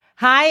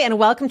Hi, and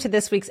welcome to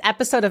this week's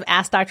episode of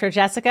Ask Dr.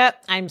 Jessica.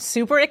 I'm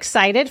super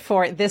excited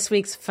for this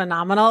week's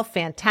phenomenal,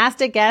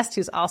 fantastic guest,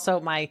 who's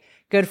also my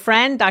good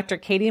friend, Dr.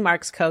 Katie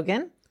Marks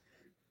Kogan.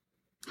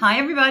 Hi,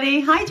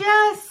 everybody. Hi,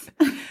 Jess.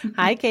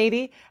 Hi,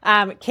 Katie.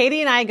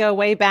 Katie and I go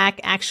way back.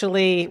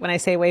 Actually, when I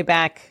say way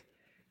back,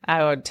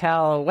 I would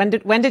tell, when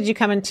did you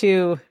come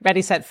into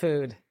Ready, Set,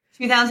 Food?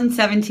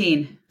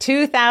 2017.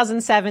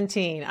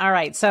 2017. All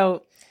right.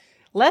 So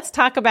let's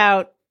talk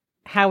about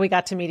how we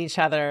got to meet each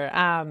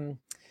other.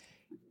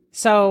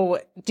 So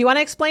do you want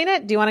to explain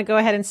it? Do you want to go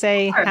ahead and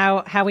say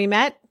Sure. how we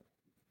met?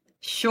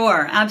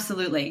 Sure,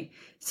 absolutely.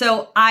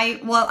 So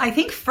I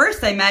think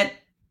first I met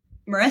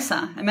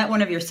Marissa. I met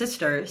one of your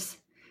sisters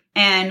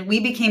and we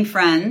became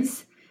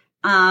friends.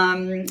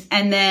 And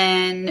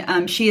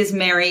then she is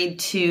married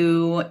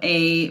to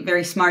a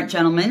very smart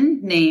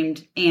gentleman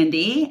named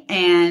Andy.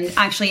 And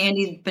actually,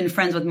 Andy's been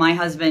friends with my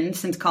husband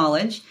since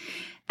college.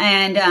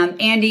 And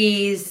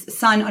Andy's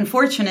son,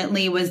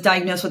 unfortunately, was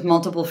diagnosed with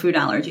multiple food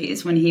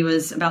allergies when he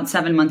was about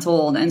 7 months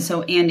old. And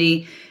so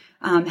Andy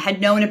had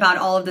known about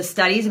all of the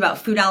studies about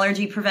food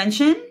allergy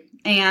prevention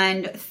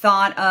and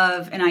thought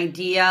of an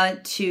idea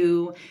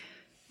to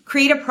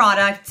create a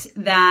product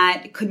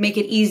that could make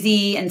it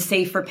easy and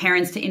safe for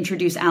parents to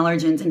introduce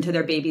allergens into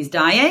their baby's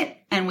diet.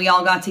 And we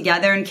all got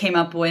together and came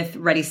up with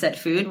Ready, Set,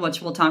 Food, which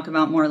we'll talk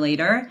about more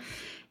later.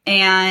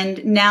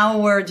 And now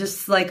we're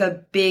just like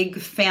a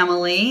big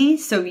family.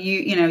 So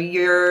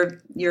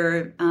your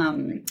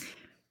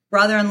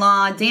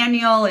brother-in-law,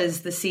 Daniel,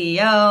 is the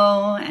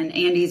CEO and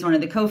Andy's one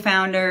of the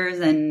co-founders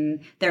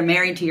and they're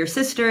married to your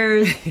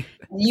sisters.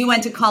 You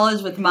went to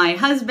college with my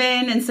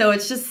husband. And so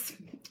it's just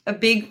a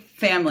big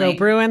family. Go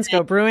Bruins at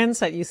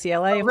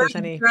UCLA. If there's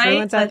any right?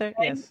 Bruins out That's there.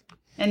 right. Yes.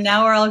 And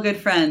now we're all good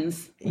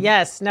friends.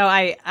 Yes. No,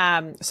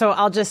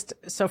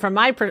 so from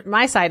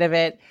my side of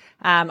it,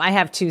 I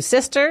have two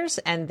sisters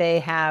and they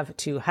have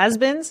two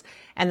husbands,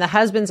 and the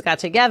husbands got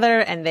together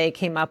and they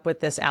came up with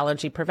this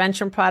allergy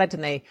prevention product,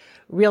 and they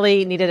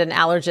really needed an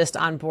allergist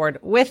on board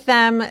with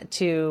them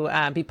to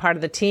be part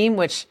of the team,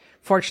 which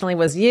fortunately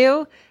was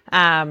you.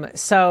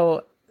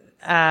 So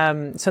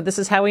this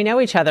is how we know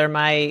each other.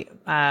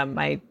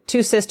 My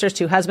two sisters,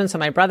 two husbands, so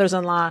my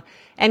brothers-in-law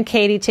and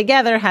Katie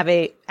together have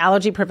a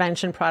allergy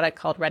prevention product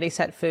called Ready,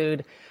 Set,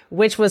 Food,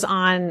 which was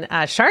on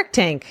Shark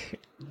Tank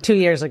 2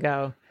 years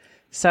ago.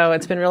 So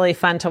it's been really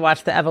fun to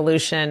watch the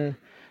evolution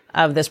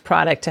of this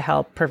product to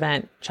help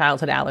prevent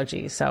childhood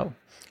allergies. So,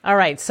 all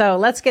right. So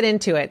let's get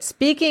into it.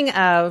 Speaking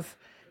of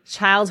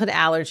childhood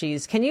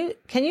allergies, can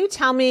you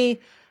tell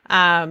me,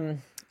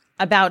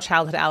 about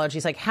childhood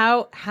allergies? Like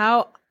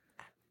how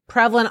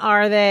prevalent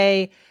are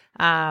they?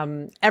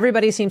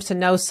 Everybody seems to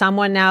know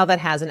someone now that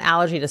has an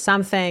allergy to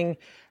something.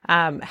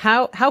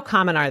 How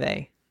common are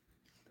they?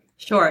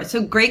 Sure.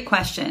 So great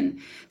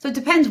question. So it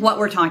depends what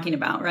we're talking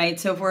about, right?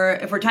 So if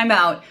we're talking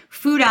about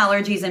food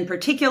allergies in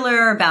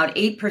particular, about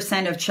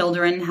 8% of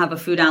children have a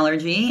food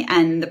allergy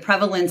and the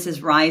prevalence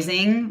is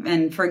rising.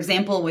 And for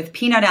example, with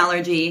peanut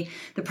allergy,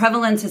 the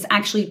prevalence has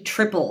actually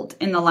tripled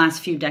in the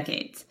last few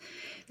decades.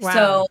 Wow.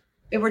 So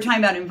if we're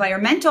talking about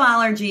environmental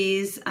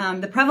allergies,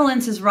 the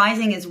prevalence is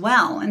rising as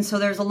well. And so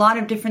there's a lot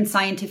of different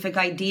scientific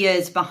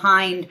ideas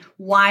behind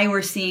why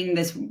we're seeing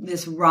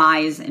this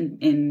rise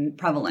in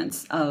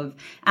prevalence of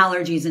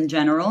allergies in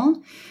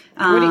general.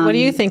 What do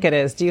you think it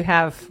is?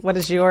 What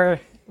is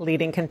your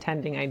leading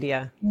contending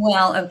idea?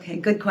 Well, okay,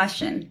 good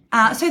question. So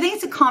I think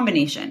it's a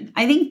combination.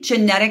 I think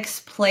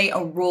genetics play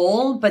a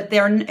role, but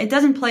it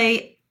doesn't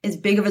play as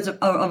big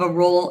of a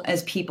role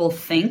as people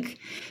think.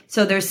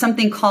 So there's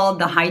something called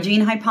the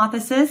hygiene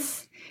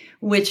hypothesis,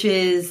 which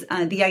is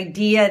the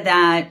idea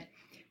that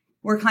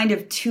we're kind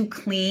of too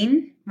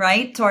clean,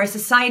 right? So our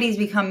society's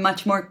become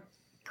much more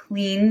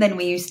clean than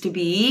we used to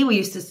be. We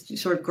used to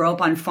sort of grow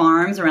up on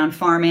farms around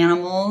farm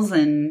animals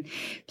and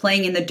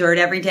playing in the dirt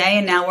every day.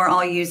 And now we're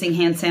all using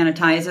hand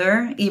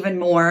sanitizer even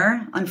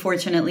more,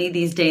 unfortunately,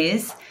 these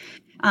days.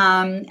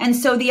 And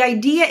so the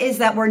idea is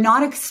that we're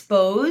not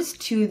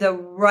exposed to the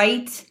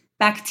right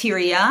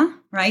bacteria,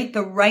 right?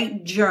 The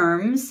right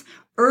germs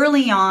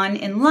early on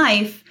in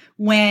life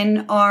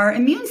when our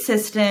immune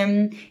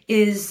system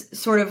is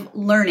sort of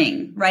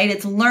learning, right?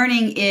 It's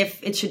learning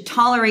if it should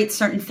tolerate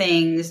certain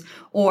things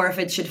or if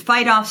it should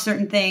fight off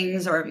certain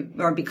things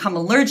or become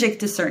allergic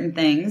to certain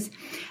things.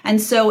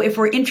 And so if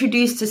we're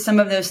introduced to some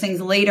of those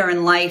things later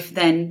in life,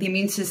 then the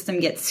immune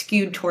system gets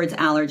skewed towards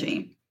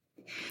allergy.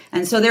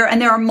 And so there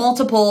are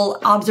multiple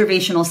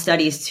observational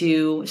studies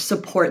to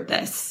support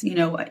this,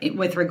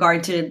 with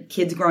regard to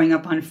kids growing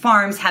up on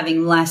farms,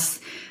 having less,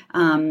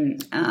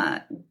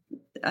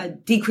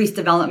 decreased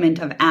development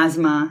of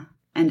asthma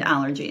and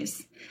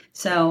allergies.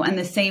 So, and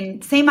the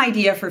same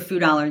idea for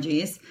food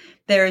allergies.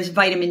 There's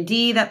vitamin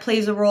D that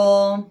plays a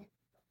role.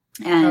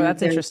 And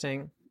that's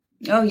interesting.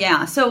 Oh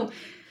yeah. So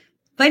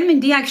vitamin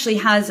D actually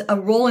has a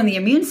role in the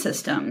immune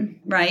system,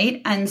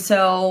 right? And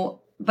so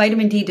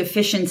vitamin D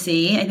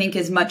deficiency, I think,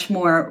 is much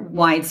more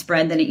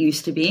widespread than it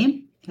used to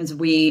be because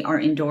we are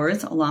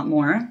indoors a lot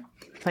more.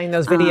 Playing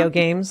those video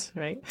games,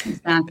 right?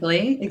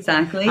 Exactly.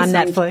 On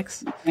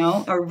Netflix.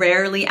 Are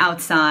rarely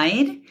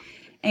outside.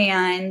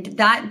 And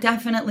that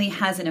definitely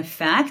has an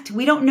effect.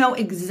 We don't know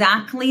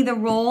exactly the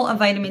role of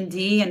vitamin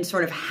D and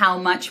sort of how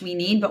much we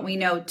need, but we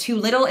know too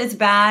little is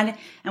bad,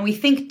 and we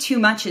think too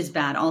much is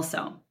bad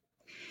also.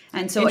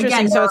 And so interesting.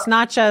 Again, so it's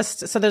not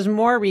just, so there's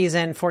more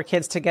reason for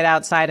kids to get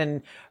outside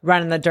and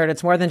run in the dirt.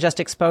 It's more than just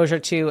exposure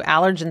to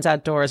allergens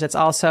outdoors. It's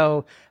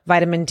also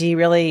vitamin D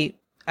really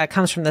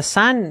comes from the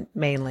sun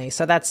mainly.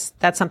 So that's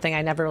something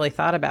I never really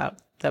thought about,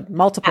 the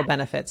multiple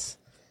benefits.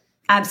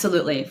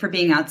 Absolutely, for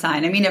being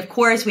outside. I mean, of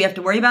course, we have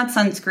to worry about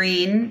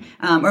sunscreen,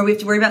 or we have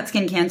to worry about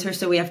skin cancer,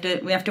 so we have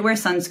to wear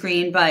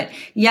sunscreen. But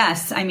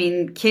yes, I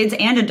mean, kids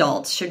and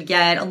adults should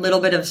get a little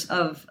bit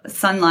of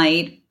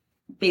sunlight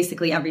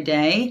basically every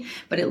day,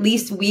 but at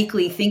least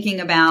weekly, thinking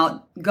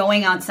about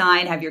going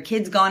outside. Have your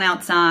kids gone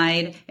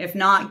outside? If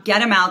not, get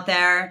them out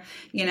there.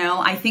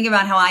 I think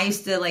about how I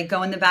used to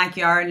go in the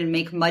backyard and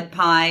make mud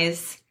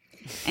pies.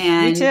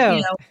 And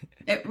me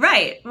too.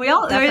 Right. We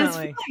all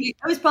definitely. It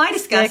was probably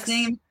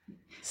disgusting.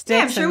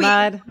 Sticks and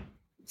mud.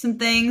 Some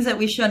things that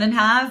we shouldn't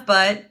have,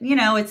 but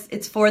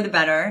it's for the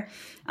better.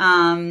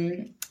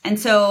 And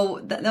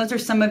so those are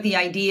some of the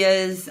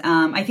ideas.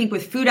 I think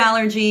with food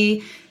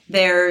allergy,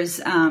 there's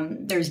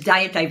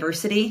diet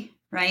diversity,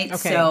 right?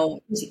 Okay.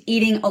 So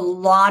eating a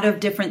lot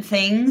of different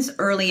things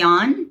early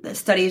on. The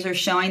studies are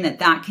showing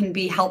that can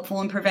be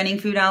helpful in preventing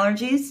food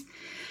allergies.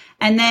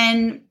 And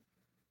then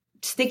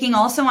sticking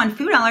also on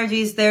food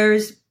allergies,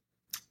 there's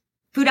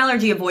food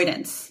allergy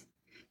avoidance.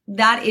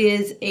 That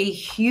is a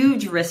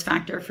huge risk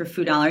factor for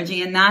food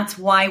allergy. And that's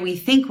why we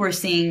think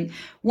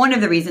one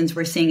of the reasons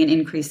we're seeing an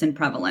increase in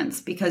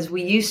prevalence, because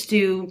we used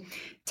to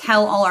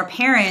tell all our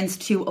parents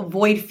to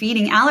avoid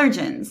feeding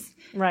allergens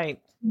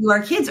to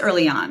our kids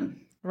early on,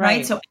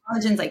 right? So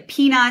allergens like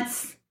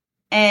peanuts,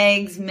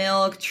 eggs,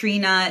 milk, tree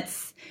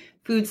nuts,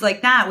 foods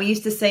like that. We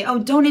used to say, oh,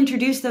 don't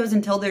introduce those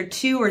until they're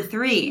 2 or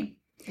 3.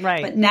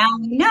 Right. But now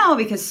we know,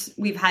 because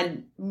we've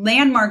had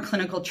landmark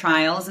clinical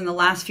trials in the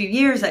last few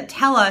years that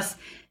tell us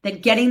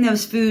that getting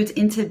those foods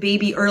into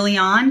baby early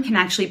on can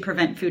actually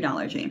prevent food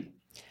allergy.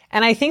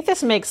 And I think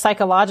this makes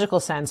psychological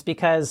sense,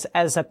 because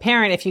as a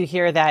parent, if you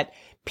hear that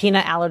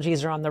peanut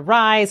allergies are on the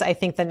rise, I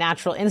think the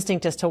natural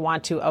instinct is to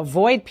want to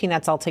avoid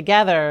peanuts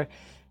altogether,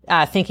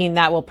 thinking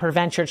that will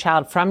prevent your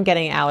child from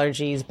getting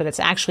allergies. But it's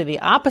actually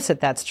the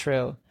opposite that's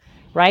true,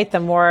 right? The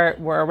more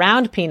we're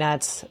around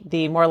peanuts,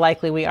 the more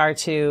likely we are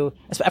to,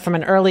 from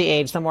an early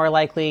age, the more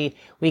likely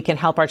we can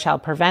help our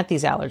child prevent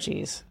these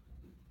allergies.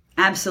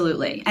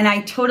 Absolutely. And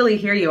I totally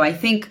hear you. I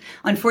think,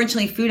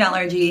 unfortunately, food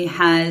allergy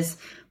has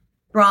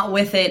brought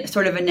with it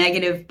sort of a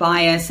negative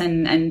bias,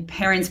 and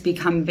parents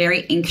become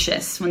very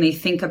anxious when they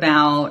think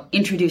about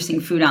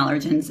introducing food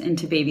allergens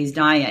into baby's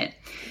diet.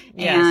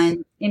 Yes.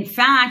 And in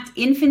fact,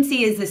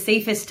 infancy is the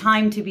safest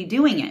time to be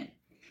doing it.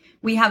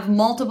 We have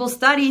multiple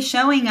studies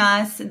showing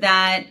us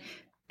that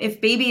if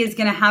baby is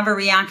going to have a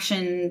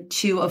reaction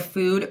to a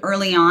food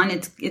early on,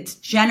 it's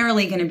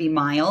generally going to be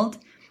mild.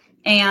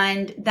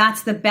 And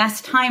that's the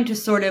best time to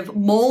sort of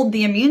mold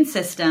the immune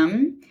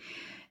system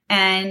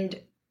and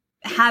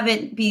have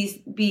it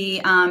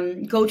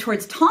go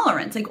towards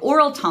tolerance, like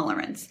oral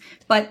tolerance.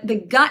 But the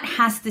gut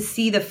has to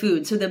see the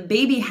food. So the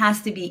baby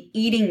has to be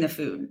eating the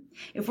food.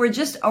 If we're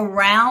just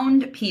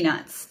around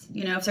peanuts,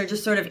 if they're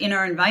just sort of in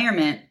our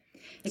environment,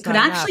 it could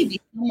actually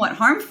be somewhat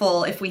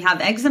harmful if we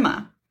have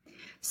eczema.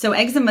 So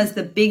eczema is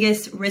the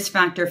biggest risk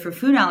factor for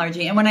food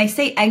allergy. And when I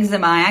say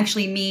eczema, I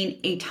actually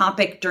mean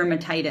atopic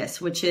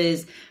dermatitis, which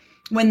is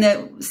when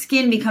the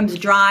skin becomes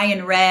dry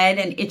and red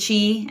and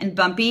itchy and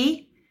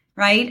bumpy,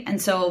 right?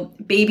 And so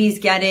babies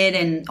get it,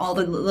 and all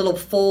the little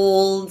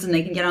folds, and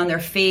they can get on their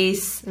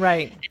face.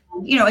 Right.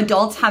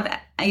 Adults have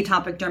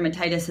atopic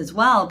dermatitis as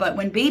well. But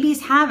when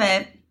babies have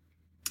it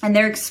and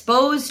they're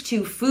exposed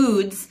to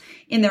foods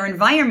in their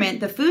environment,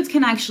 the foods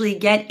can actually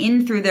get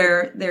in through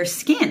their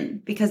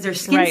skin, because their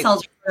skin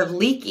cells are sort of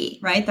leaky,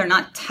 right? They're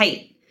not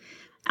tight.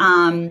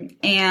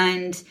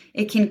 And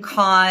it can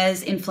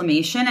cause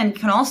inflammation and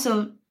can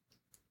also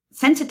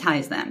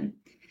sensitize them.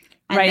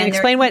 And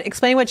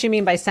explain what you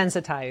mean by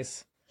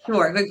sensitize.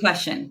 Sure. Good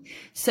question.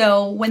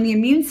 So when the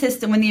immune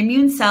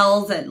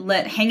cells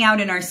that hang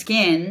out in our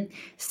skin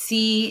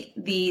see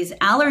these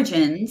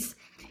allergens,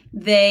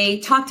 they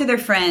talk to their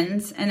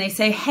friends and they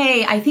say,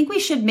 hey, I think we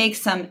should make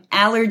some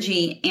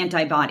allergy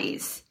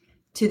antibodies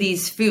to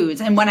these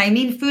foods. And when I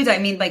mean foods, I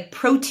mean like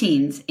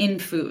proteins in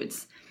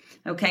foods.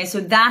 Okay.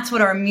 So that's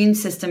what our immune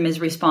system is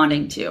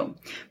responding to,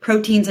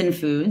 proteins in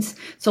foods.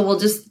 So we'll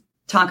just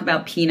talk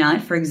about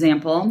peanut, for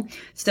example.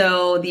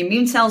 So the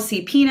immune cells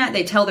see peanut,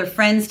 they tell their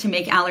friends to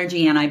make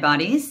allergy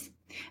antibodies,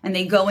 and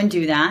they go and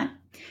do that.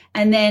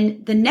 And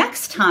then the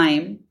next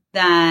time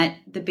that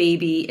the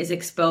baby is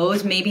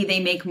exposed, maybe they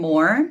make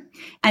more.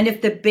 And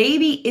if the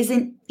baby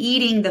isn't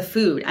eating the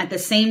food at the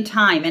same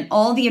time, and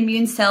all the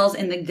immune cells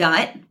in the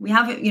gut, we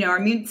have, our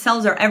immune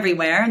cells are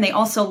everywhere, and they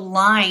also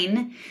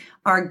line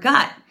our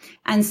gut.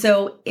 And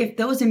so if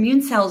those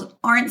immune cells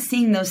aren't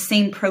seeing those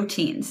same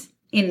proteins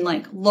in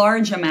like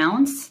large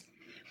amounts,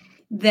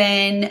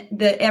 then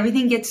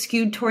everything gets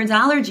skewed towards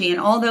allergy, and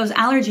all those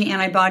allergy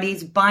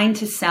antibodies bind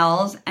to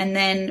cells. And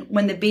then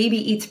when the baby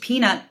eats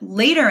peanut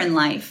later in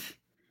life,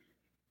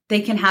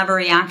 they can have a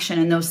reaction,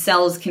 and those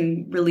cells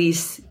can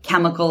release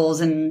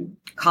chemicals and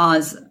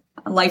cause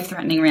a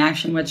life-threatening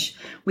reaction, which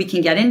we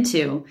can get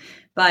into.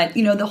 But,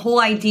 the whole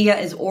idea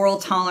is oral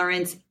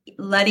tolerance,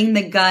 letting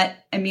the gut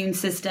immune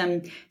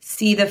system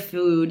see the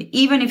food.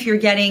 Even if you're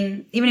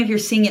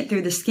seeing it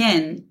through the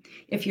skin,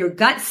 if your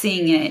gut's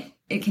seeing it,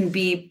 it can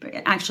be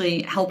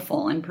actually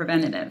helpful and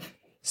preventative.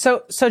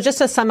 So just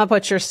to sum up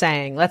what you're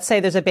saying, let's say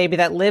there's a baby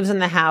that lives in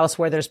the house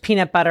where there's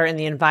peanut butter in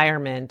the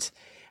environment.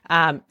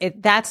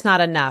 That's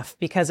not enough,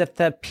 because if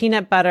the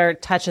peanut butter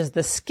touches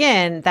the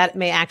skin, that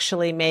may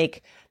actually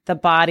make the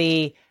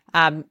body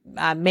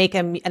make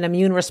an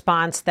immune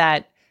response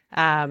that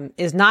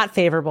is not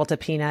favorable to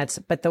peanuts.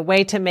 But the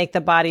way to make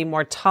the body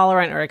more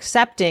tolerant or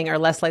accepting or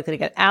less likely to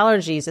get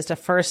allergies is to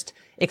first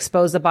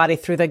expose the body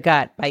through the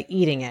gut by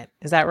eating it.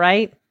 Is that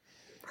right?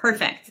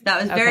 Perfect.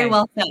 That was very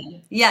well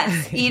said.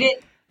 Yes, eat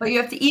it, but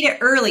you have to eat it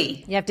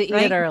early. You have to eat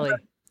it early.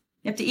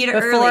 You have to eat it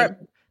early.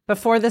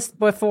 Before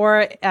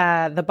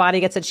the body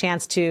gets a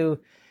chance to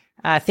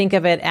think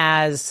of it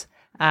as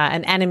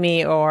an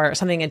enemy or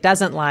something it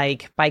doesn't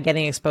like by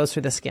getting exposed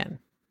through the skin.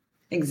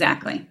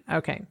 Exactly.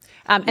 Okay.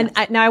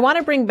 Now I want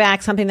to bring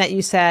back something that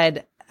you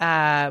said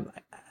a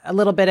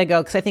little bit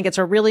ago, because I think it's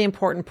a really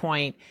important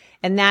point.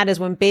 And that is,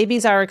 when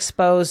babies are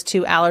exposed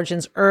to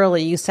allergens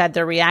early, you said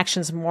their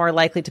reaction's more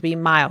likely to be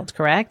mild,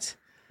 correct?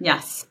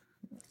 Yes.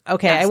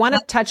 Okay. Yes. I want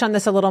to touch on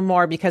this a little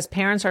more, because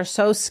parents are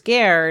so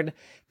scared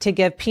to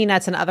give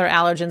peanuts and other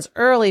allergens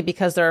early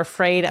because they're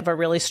afraid of a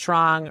really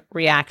strong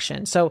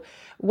reaction. So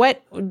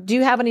do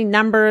you have any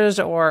numbers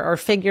or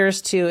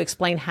figures to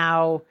explain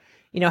how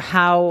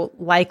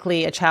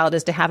likely a child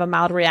is to have a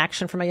mild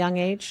reaction from a young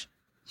age?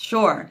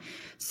 Sure.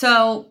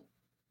 So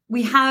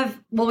we have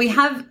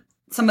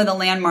some of the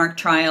landmark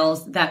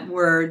trials that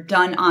were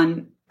done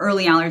on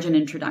early allergen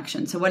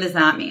introduction. So what does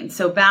that mean?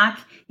 So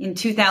back in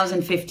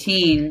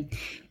 2015,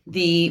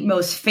 the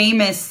most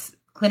famous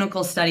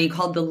clinical study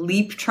called the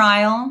LEAP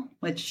trial,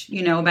 which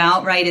you know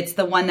about, right? It's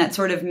the one that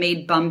sort of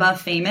made Bamba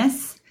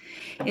famous.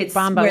 It's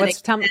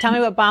Bamba. Tell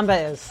me what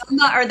Bamba is.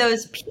 Bamba are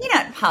those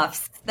peanut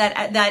puffs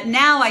that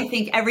now I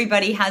think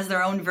everybody has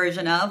their own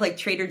version of. Like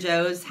Trader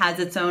Joe's has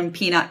its own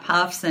peanut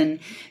puffs, and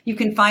you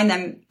can find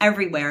them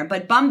everywhere.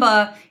 But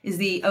Bamba is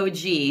the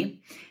OG,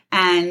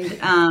 and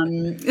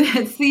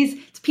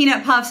it's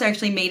peanut puffs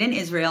actually made in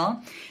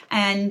Israel,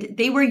 and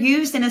they were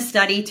used in a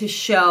study to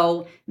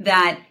show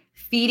that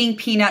feeding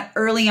peanut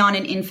early on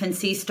in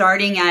infancy,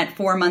 starting at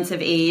 4 months of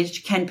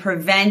age, can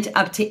prevent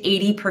up to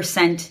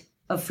 80%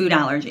 of food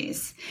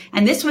allergies.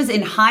 And this was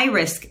in high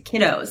risk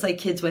kiddos, like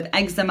kids with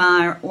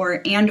eczema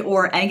or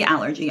egg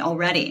allergy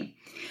already.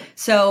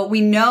 So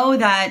we know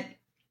that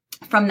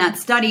from that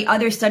study,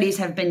 other studies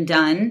have been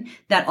done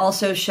that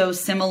also show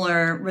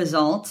similar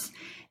results.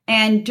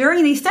 And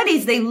during these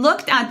studies, they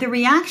looked at the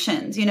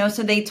reactions,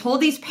 so they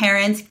told these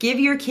parents, give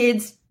your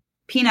kids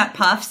peanut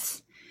puffs,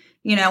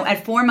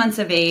 at 4 months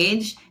of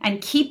age,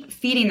 and keep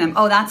feeding them.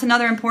 Oh, that's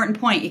another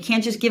important point. You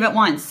can't just give it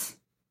once.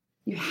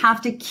 You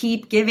have to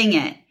keep giving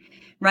it.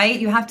 Right?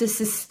 You have to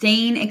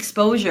sustain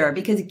exposure,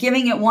 because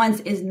giving it once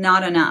is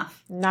not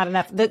enough. Not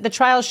enough. The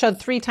trial showed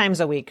 3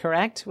 times a week,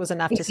 correct? Was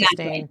enough to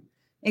sustain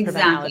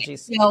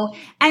allergies.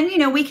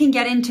 And we can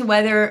get into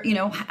whether,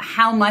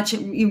 how much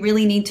you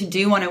really need to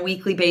do on a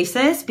weekly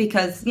basis,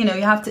 because, you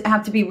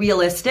have to be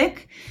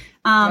realistic.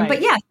 Right.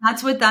 But yes,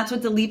 that's what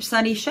the LEAP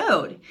study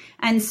showed.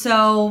 And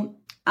so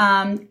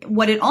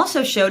what it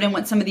also showed, and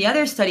what some of the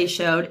other studies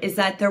showed, is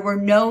that there were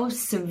no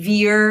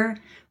severe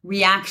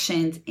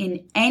reactions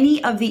in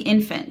any of the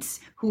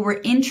infants who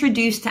were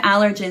introduced to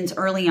allergens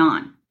early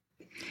on.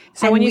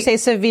 So when you say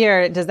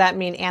severe, does that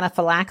mean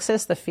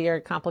anaphylaxis, the fear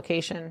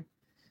complication?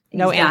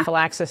 No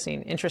anaphylaxis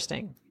seen.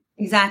 Interesting.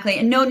 Exactly.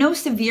 And no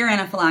severe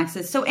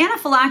anaphylaxis. So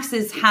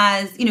anaphylaxis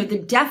has, the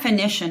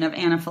definition of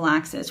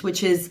anaphylaxis,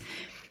 which is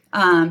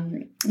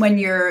when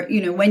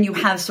you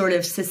have sort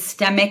of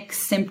systemic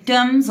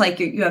symptoms, like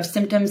you have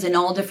symptoms in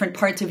all different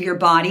parts of your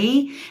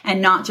body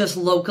and not just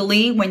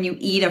locally when you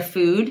eat a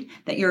food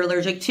that you're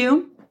allergic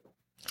to.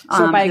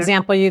 So by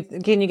example,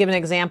 can you give an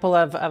example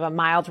of a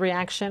mild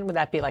reaction? Would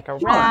that be like a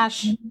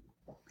rash?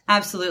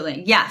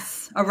 Absolutely.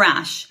 Yes, a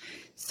rash.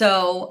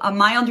 So a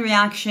mild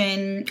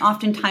reaction,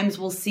 oftentimes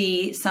we'll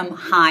see some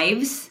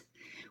hives,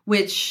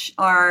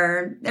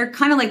 they're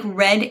kind of like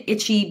red,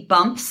 itchy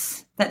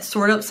bumps that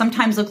sort of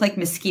sometimes look like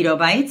mosquito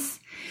bites.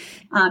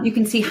 You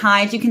can see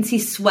hives, you can see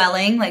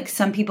swelling, like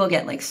some people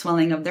get like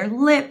swelling of their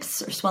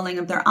lips or swelling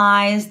of their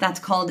eyes. That's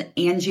called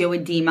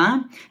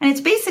angioedema. And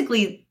it's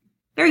basically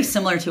very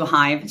similar to a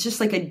hive. It's just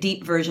like a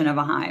deep version of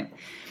a hive.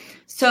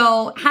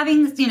 So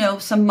having,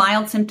 some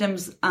mild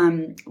symptoms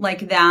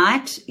like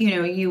that,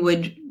 you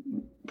would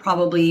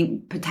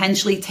probably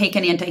potentially take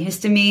an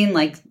antihistamine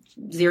like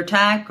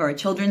Zyrtec or a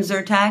children's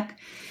Zyrtec.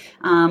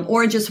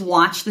 Or just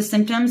watch the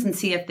symptoms and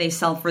see if they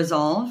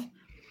self-resolve.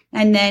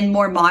 And then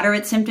more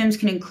moderate symptoms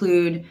can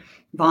include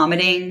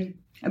vomiting,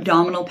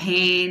 abdominal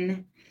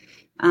pain,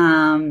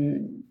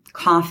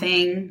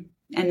 coughing.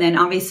 And then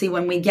obviously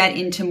when we get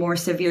into more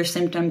severe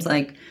symptoms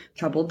like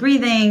trouble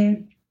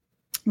breathing,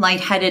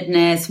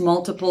 lightheadedness,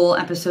 multiple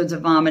episodes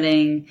of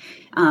vomiting,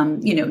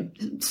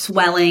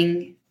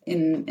 swelling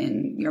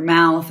in your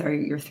mouth or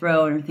your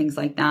throat or things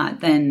like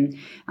that, then,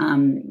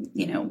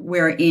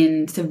 we're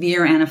in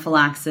severe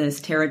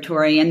anaphylaxis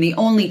territory. And the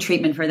only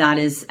treatment for that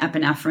is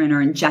epinephrine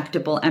or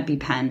injectable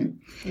EpiPen.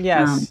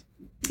 Yes.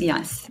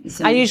 Yes.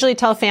 So, I usually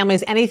tell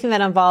families anything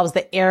that involves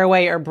the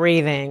airway or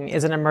breathing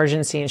is an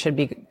emergency and should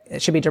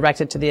be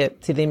directed to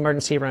the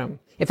emergency room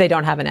if they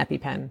don't have an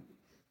EpiPen.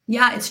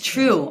 yeah, it's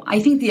true.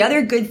 I think the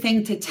other good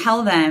thing to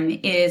tell them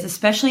is,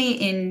 especially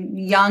in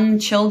young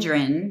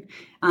children,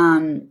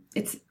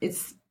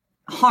 it's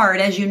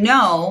hard, as you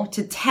know,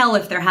 to tell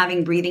if they're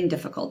having breathing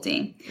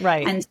difficulty.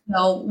 Right. And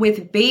so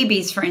with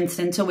babies, for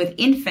instance, so with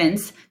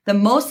infants, the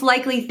most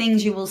likely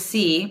things you will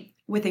see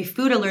with a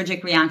food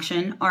allergic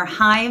reaction are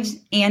hives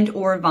and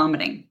or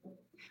vomiting.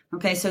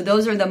 Okay, so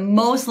those are the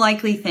most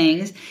likely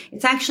things.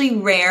 It's actually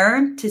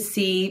rare to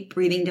see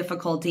breathing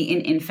difficulty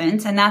in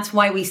infants, and that's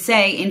why we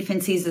say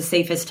infancy is the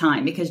safest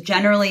time, because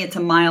generally it's a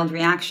mild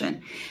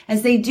reaction.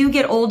 As they do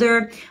get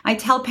older, I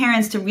tell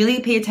parents to really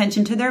pay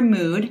attention to their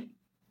mood.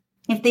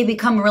 If they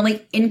become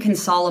really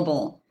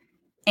inconsolable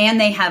and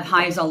they have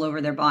hives all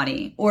over their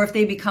body, or if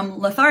they become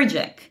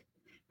lethargic,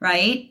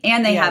 right?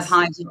 And they have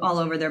hives all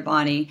over their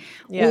body,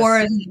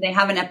 or they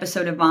have an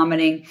episode of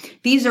vomiting.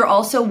 These are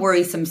also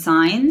worrisome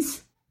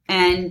signs.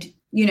 And,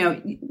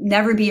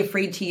 never be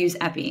afraid to use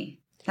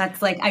Epi.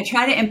 That's like, I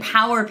try to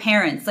empower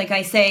parents. Like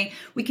I say,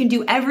 we can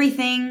do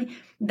everything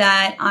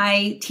that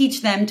I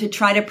teach them to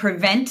try to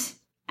prevent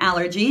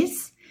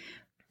allergies,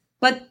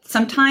 but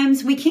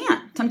sometimes we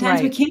can't.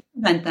 Sometimes we can't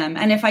prevent them.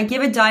 And if I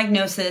give a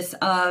diagnosis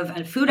of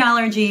a food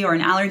allergy or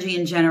an allergy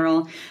in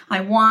general, I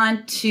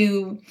want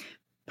to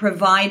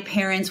provide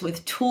parents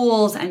with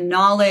tools and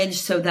knowledge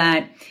so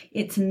that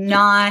it's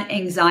not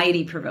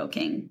anxiety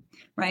provoking,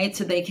 right?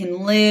 So they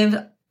can live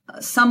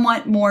a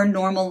somewhat more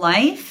normal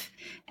life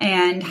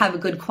and have a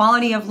good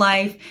quality of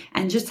life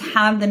and just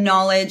have the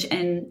knowledge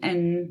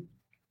and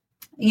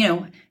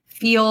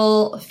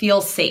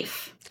feel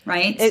safe.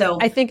 Right. So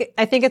I think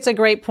it's a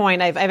great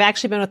point. I've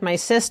actually been with my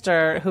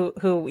sister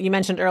who you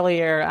mentioned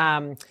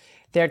earlier,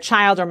 their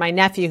child, or my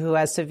nephew who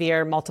has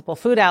severe multiple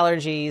food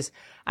allergies.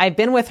 I've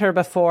been with her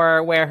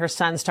before where her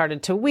son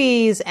started to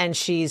wheeze and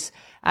she's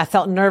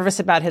felt nervous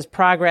about his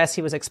progress.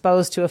 He was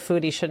exposed to a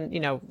food he shouldn't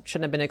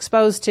have been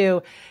exposed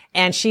to.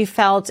 And she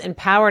felt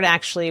empowered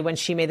actually when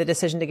she made the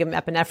decision to give him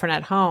epinephrine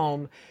at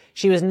home.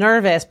 She was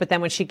nervous, but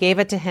then when she gave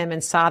it to him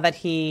and saw that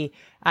his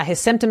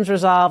symptoms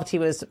resolved, he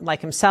was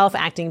like himself,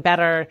 acting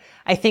better.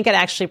 I think it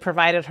actually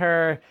provided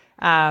her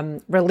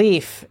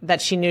relief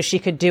that she knew she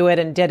could do it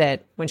and did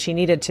it when she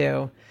needed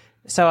to.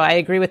 So I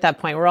agree with that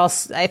point.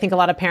 I think a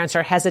lot of parents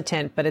are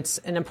hesitant, but it's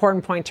an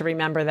important point to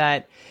remember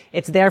that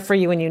it's there for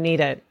you when you need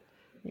it.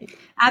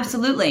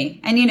 Absolutely.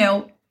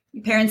 And,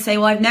 parents say,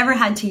 well, I've never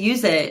had to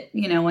use it.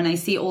 When I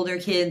see older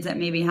kids that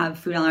maybe have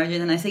food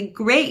allergies, and I say,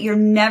 great, you're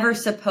never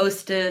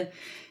supposed to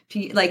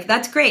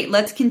that's great.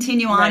 Let's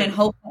continue on and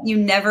hope that you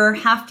never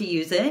have to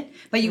use it,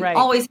 but you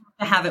always have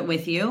to have it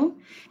with you.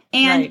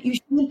 And you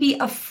shouldn't be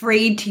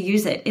afraid to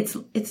use it.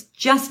 It's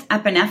just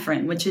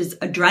epinephrine, which is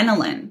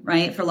adrenaline,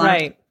 right? For a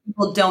lot of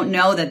people don't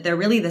know that they're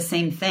really the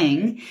same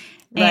thing.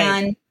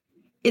 And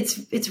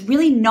it's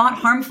really not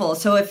harmful.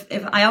 So if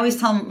I always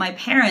tell my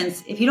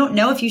parents, if you don't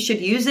know if you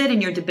should use it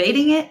and you're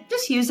debating it,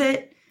 just use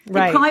it.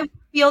 They probably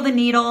feel the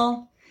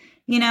needle.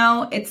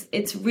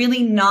 It's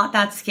really not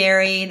that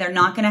scary. They're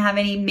not going to have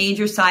any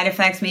major side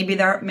effects. Maybe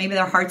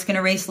their heart's going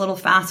to race a little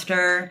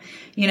faster,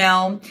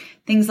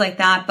 things like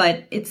that.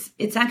 But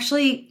it's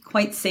actually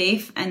quite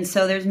safe. And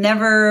so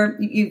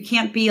you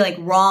can't be like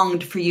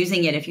wronged for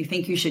using it if you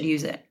think you should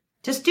use it.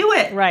 Just do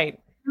it. Right.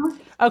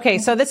 Okay.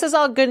 So this is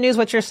all good news,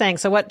 what you're saying.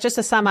 So just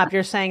to sum up,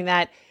 you're saying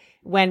that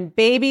when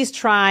babies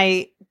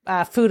try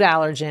food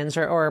allergens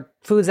or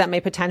foods that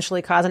may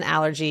potentially cause an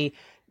allergy,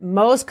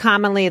 most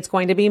commonly it's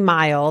going to be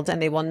mild and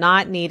they will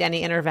not need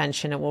any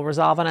intervention. It will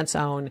resolve on its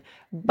own.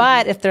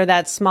 But if they're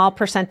that small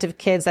percent of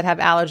kids that have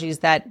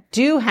allergies that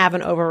do have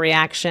an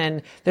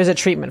overreaction, there's a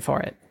treatment for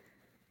it.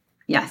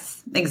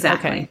 Yes,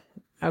 exactly.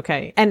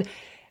 Okay. And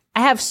I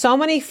have so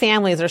many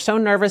families that are so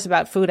nervous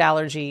about food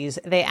allergies.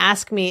 They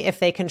ask me if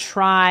they can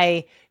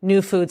try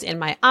new foods in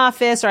my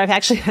office, or I've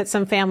actually had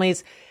some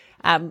families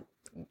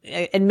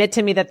admit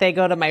to me that they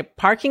go to my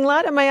parking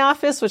lot in my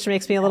office, which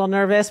makes me a little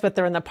nervous, but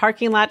they're in the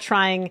parking lot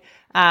trying,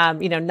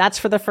 nuts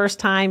for the first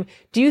time.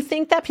 Do you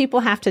think that people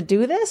have to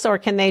do this, or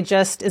can they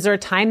is there a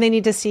time they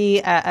need to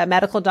see a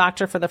medical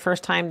doctor for the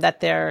first time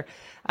that they're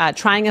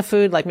trying a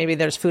food, like maybe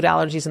there's food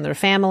allergies in their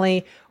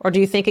family, or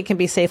do you think it can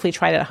be safely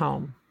tried at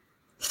home?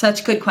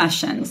 Such good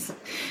questions,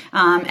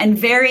 and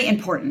very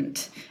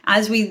important.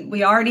 As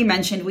we already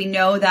mentioned, we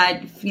know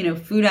that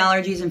food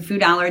allergies and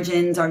food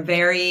allergens are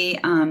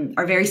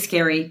very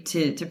scary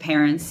to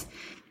parents,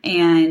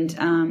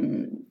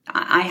 and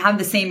I have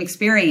the same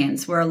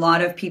experience where a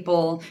lot of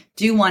people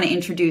do want to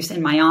introduce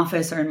in my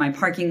office or in my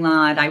parking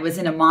lot. I was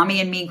in a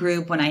mommy and me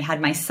group when I had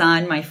my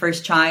son, my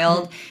first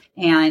child.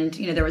 And,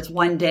 there was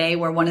one day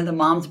where one of the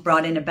moms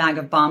brought in a bag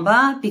of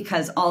Bamba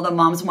because all the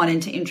moms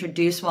wanted to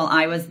introduce while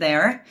I was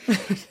there.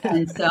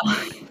 And so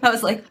I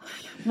was like,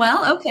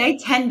 well, okay,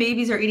 10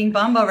 babies are eating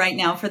Bamba right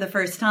now for the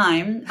first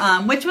time,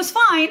 which was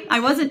fine. I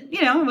wasn't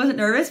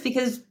nervous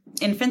because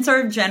infants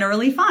are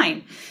generally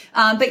fine.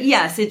 But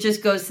yes, it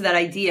just goes to that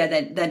idea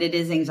that it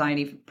is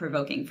anxiety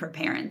provoking for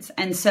parents.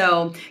 And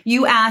so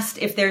you asked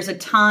if there's a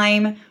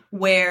time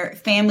where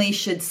families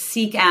should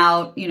seek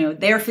out,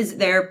 their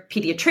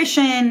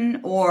pediatrician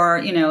or,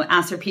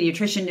 ask their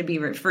pediatrician to be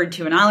referred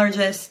to an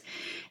allergist.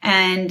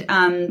 And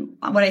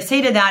what I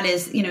say to that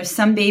is,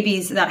 some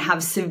babies that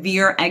have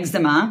severe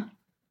eczema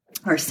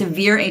or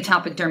severe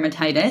atopic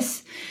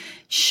dermatitis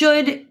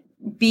should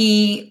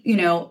be,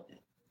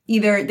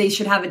 either they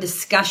should have a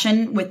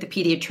discussion with the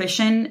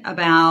pediatrician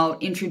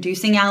about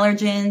introducing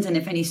allergens and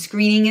if any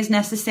screening is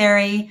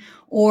necessary,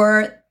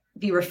 or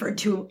be referred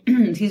to,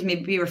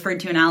 be referred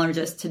to an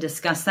allergist to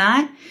discuss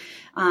that.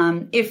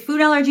 If food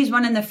allergies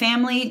run in the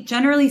family,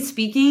 generally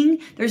speaking,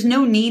 there's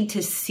no need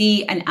to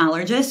see an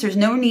allergist. There's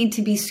no need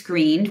to be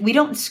screened. We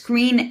don't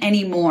screen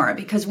anymore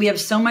because we have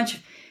so much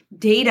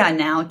data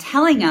now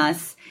telling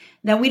us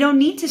that we don't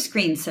need to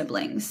screen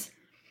siblings.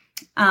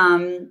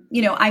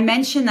 I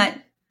mentioned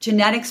that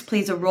genetics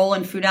plays a role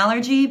in food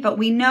allergy, but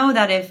we know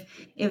that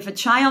if a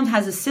child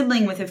has a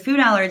sibling with a food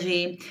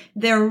allergy,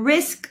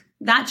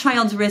 that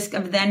child's risk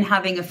of then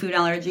having a food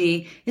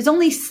allergy is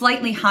only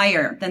slightly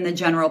higher than the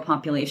general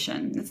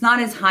population. It's not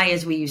as high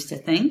as we used to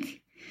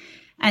think.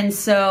 And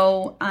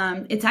so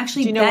it's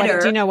actually better.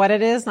 Do you know what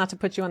it is? Not to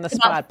put you on the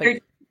spot, but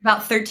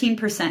about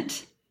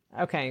 13%.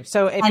 Okay.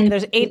 So if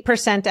there's 8%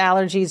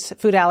 allergies,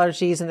 food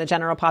allergies in the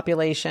general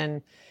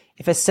population,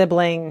 if a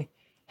sibling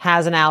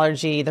has an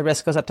allergy, the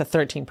risk goes up to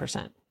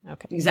 13%.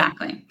 Okay.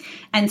 Exactly.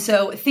 And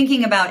so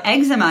thinking about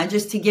eczema,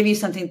 just to give you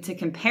something to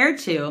compare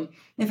to,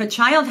 if a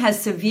child has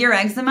severe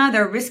eczema,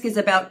 their risk is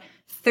about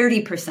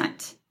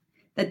 30%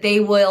 that they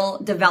will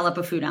develop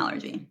a food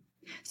allergy.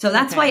 So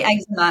that's why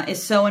eczema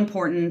is so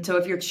important. So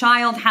if your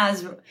child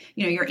has,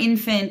 your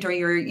infant or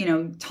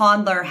your,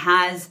 toddler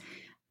has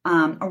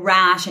a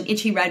rash, an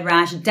itchy red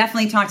rash,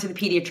 definitely talk to the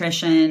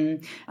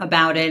pediatrician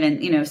about it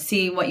and,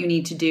 see what you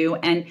need to do.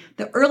 And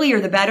the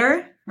earlier, the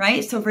better,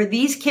 right? So for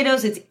these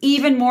kiddos, it's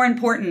even more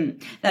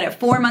important that at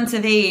 4 months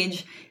of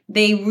age,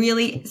 they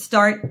really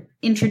start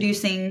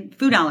introducing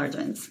food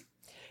allergens.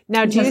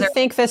 Now, do you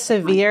think the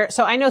severe,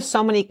 so I know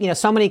so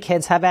many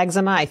kids have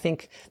eczema. I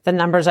think the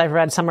numbers I've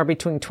read somewhere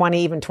between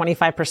 20, even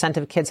 25%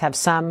 of kids have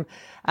some,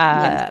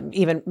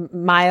 even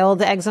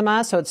mild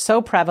eczema. So it's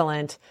so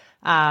prevalent.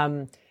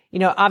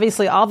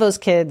 Obviously all those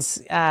kids,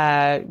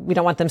 we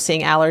don't want them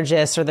seeing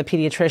allergists or the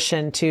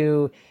pediatrician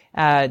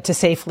to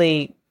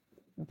safely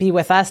be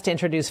with us to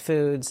introduce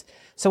foods.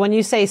 So when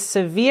you say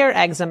severe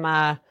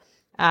eczema,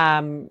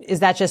 is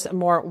that just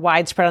more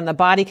widespread on the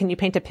body? Can you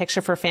paint a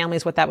picture for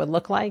families what that would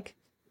look like?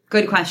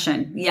 Good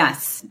question.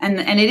 Yes. And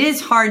it is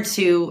hard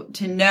to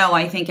know,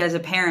 I think, as a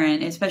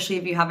parent, especially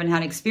if you haven't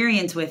had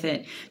experience with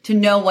it, to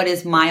know what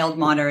is mild,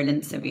 moderate,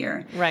 and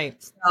severe.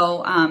 Right.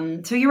 So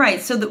you're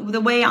right. So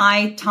the way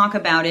I talk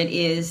about it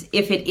is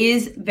if it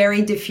is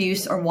very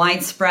diffuse or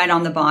widespread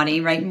on the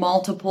body, right?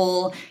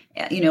 Multiple,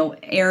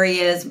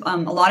 areas, a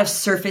lot of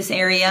surface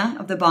area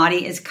of the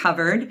body is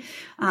covered,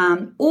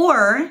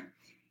 or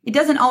it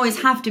doesn't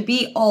always have to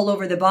be all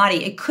over the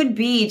body. It could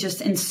be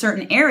just in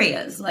certain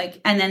areas,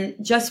 and then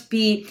just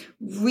be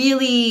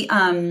really,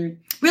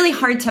 really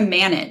hard to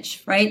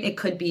manage, right? It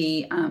could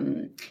be,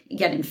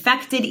 get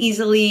infected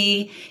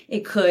easily.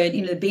 It could,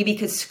 the baby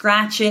could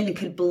scratch it and it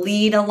could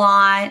bleed a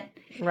lot.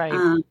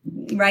 Right.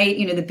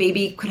 Right. The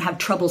baby could have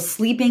trouble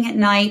sleeping at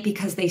night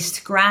because they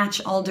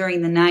scratch all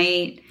during the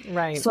night.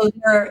 Right. So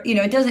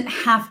it doesn't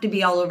have to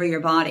be all over your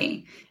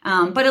body.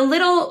 But a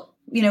little,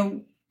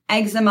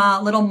 eczema,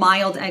 a little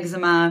mild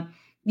eczema,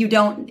 you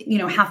don't,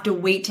 have to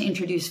wait to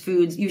introduce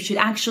foods. You should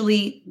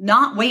actually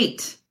not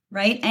wait,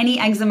 right? Any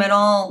eczema at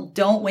all,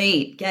 don't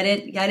wait. Get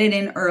it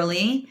in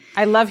early.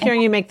 I love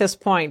hearing you make this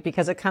point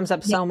because it comes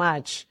up so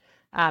much.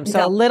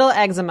 So a little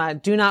eczema,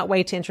 do not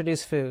wait to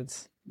introduce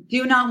foods.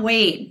 Do not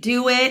wait.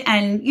 Do it.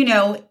 And,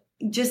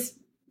 just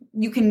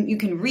you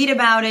can read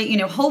about it.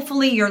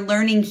 Hopefully you're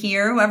learning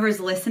here, whoever's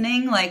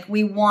listening,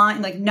 we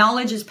want,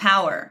 knowledge is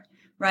power,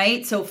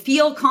 right? So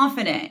feel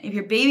confident. If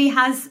your baby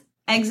has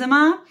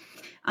eczema,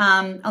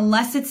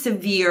 unless it's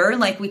severe,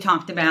 like we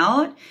talked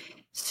about,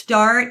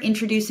 start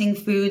introducing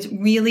foods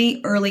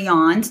really early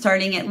on,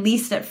 starting at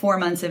least at 4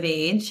 months of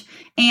age.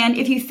 And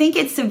if you think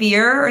it's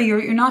severe or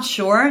you're not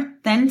sure,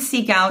 then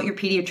seek out your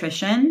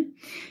pediatrician.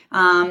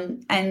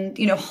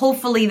 And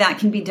hopefully that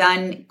can be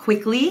done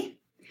quickly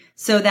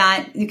so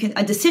that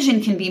a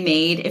decision can be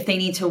made if they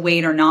need to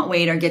wait or not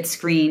wait or get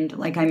screened,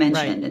 like I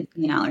mentioned, and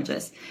see an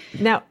allergist.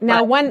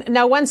 Now,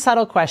 one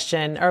subtle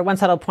question or one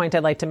subtle point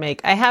I'd like to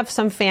make. I have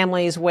some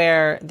families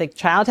where the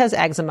child has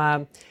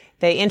eczema.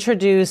 they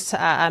introduce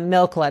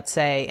milk, let's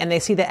say, and they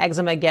see the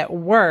eczema get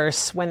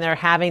worse when they're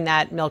having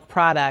that milk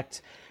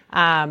product.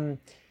 And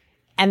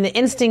the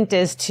instinct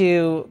is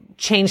to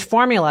change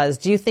formulas.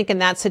 Do you think in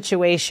that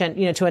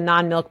situation, to a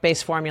non-milk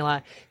based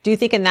formula, do you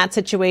think in that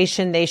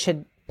situation they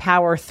should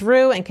power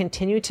through and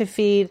continue to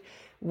feed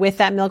with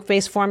that milk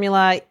based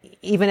formula,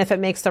 even if it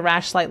makes the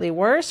rash slightly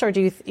worse? Or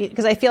do you,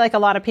 because I feel like a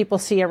lot of people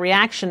see a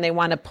reaction, they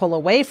want to pull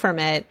away from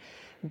it.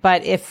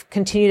 But if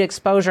continued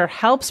exposure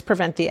helps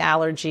prevent the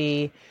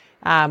allergy,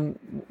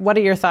 what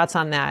are your thoughts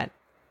on that?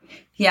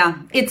 Yeah,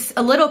 it's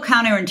a little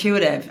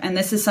counterintuitive. And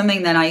this is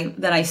something that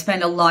I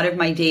spend a lot of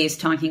my days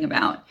talking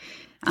about.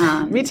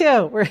 Me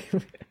too.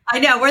 I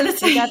know, we're the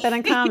same. We got that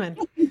in common.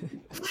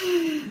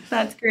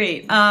 That's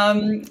great.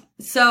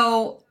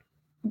 So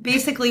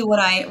basically what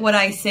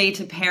I say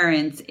to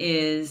parents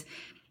is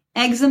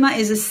eczema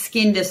is a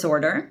skin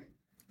disorder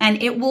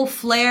and it will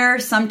flare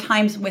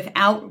sometimes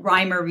without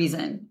rhyme or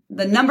reason.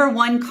 The number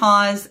one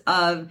cause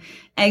of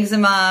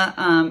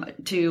eczema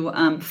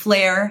to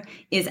flare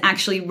is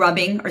actually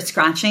rubbing or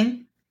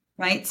scratching,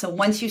 right? So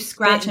once you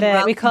scratch and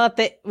rub, we call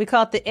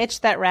it the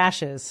itch that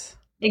rashes.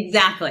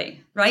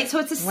 Exactly. Right. So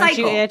it's a cycle. Once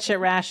you itch, it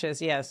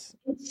rashes. Yes.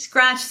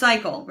 Scratch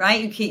cycle,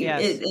 right? You keep,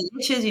 yes. it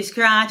itches, you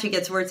scratch, it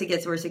gets worse, it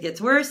gets worse, it gets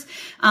worse.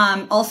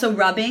 Also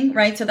rubbing,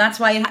 right? So that's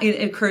why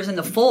it occurs in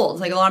the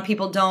folds. Like a lot of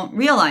people don't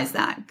realize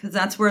that because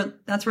that's where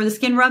the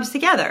skin rubs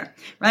together,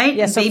 right?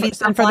 Yes.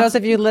 And, for those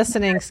of you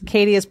listening,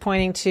 Katie is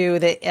pointing to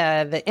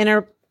the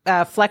inner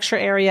flexure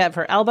area of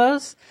her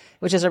elbows,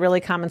 which is a really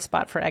common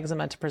spot for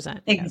eczema to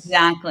present.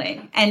 Exactly.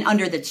 Yes. And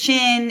under the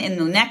chin, in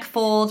the neck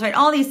folds, right?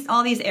 All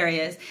these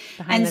areas.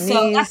 Behind the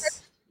knees.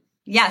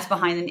 Yes,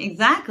 behind them.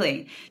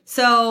 Exactly.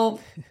 So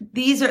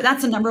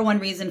that's the number one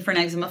reason for an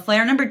eczema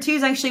flare. Number two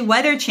is actually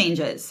weather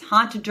changes,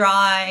 hot to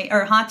dry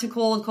or hot to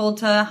cold, cold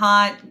to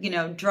hot,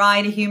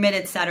 dry to humid,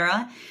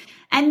 etc.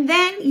 And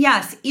then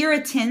yes,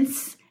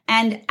 irritants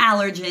and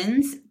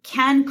allergens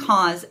can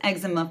cause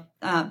eczema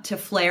to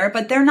flare,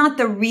 but they're not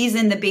the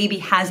reason the baby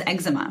has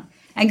eczema.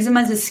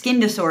 Eczema is a skin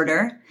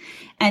disorder,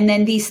 and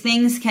then these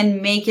things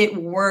can make it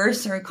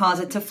worse or cause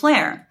it to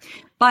flare.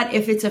 But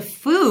if it's a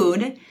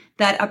food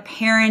that a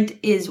parent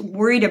is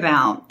worried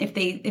about, if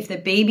the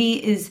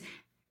baby is,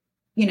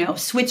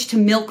 switched to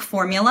milk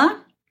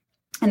formula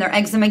and their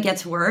eczema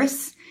gets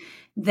worse,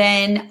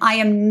 then I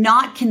am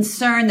not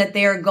concerned that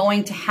they are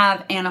going to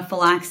have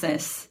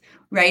anaphylaxis,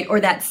 right? Or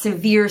that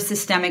severe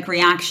systemic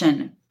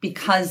reaction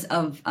because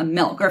of a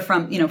milk or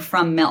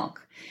from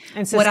milk.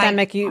 And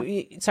systemic,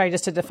 sorry,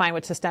 just to define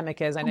what systemic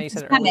is. I know you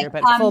said it earlier,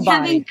 but full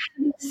body.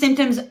 Having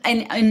symptoms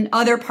in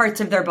other parts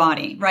of their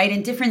body, right?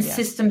 In different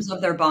systems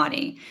of their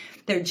body.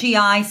 Their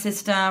GI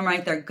system,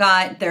 right? Their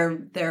gut,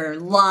 their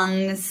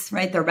lungs,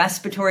 right? Their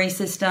respiratory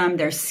system,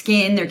 their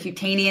skin, their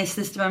cutaneous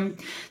system.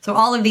 So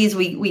all of these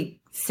we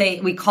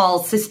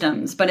call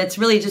systems, but it's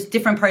really just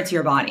different parts of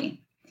your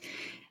body.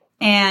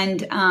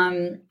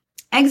 And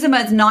eczema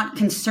is not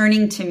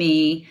concerning to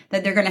me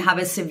that they're going to have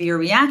a severe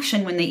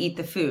reaction when they eat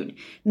the food.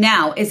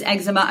 Now, is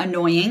eczema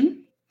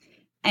annoying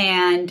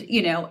and,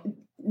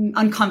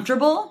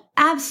 uncomfortable?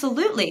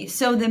 Absolutely.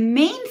 So the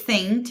main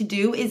thing to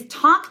do is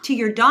talk to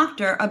your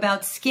doctor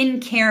about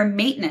skincare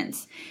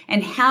maintenance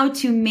and how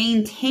to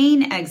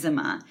maintain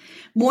eczema.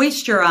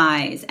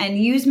 Moisturize and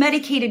use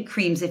medicated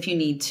creams if you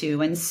need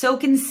to, and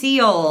soak and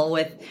seal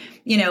with,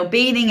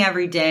 bathing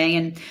every day.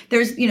 And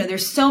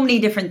there's so many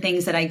different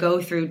things that I go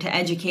through to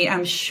educate.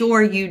 I'm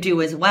sure you do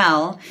as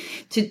well,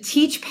 to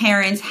teach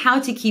parents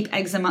how to keep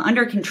eczema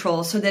under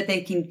control so that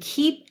they can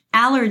keep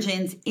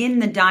allergens in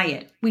the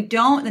diet.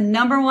 The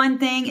number one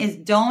thing is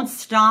don't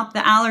stop the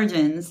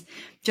allergens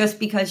just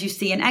because you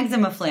see an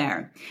eczema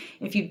flare.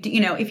 If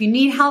you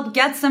need help,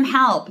 get some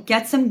help,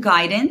 get some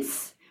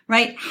guidance,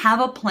 right? Have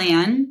a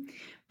plan,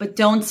 but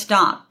don't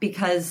stop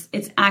because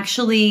it's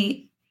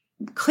actually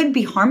could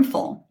be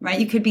harmful, right?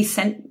 You could be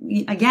sent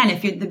again,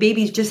 if the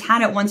baby's just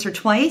had it once or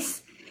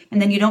twice and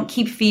then you don't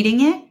keep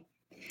feeding it.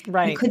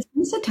 Right. You could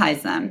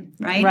sensitize them,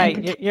 right?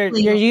 Right.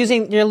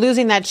 You're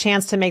losing that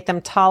chance to make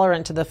them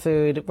tolerant to the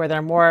food where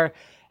they're more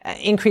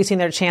increasing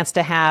their chance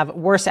to have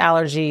worse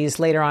allergies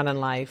later on in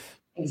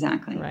life.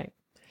 Exactly. Right.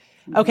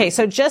 Okay.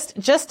 So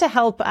just to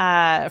help,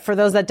 for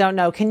those that don't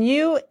know, can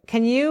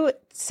you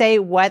say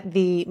what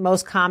the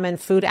most common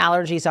food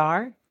allergies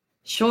are?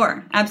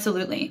 Sure.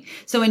 Absolutely.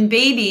 So in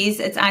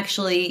babies, it's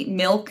actually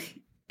milk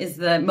is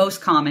the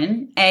most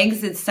common.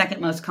 Eggs is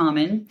second most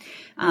common.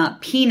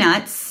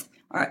 Peanuts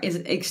is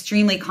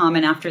extremely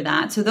common after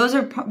that. So those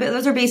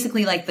are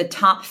basically like the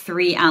top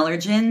 3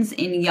 allergens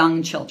in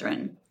young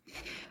children.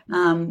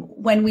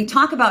 When we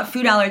talk about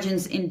food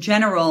allergens in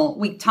general,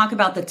 we talk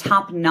about the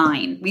top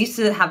 9. We used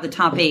to have the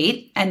top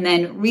 8, and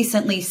then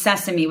recently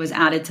sesame was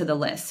added to the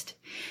list.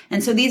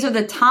 And so these are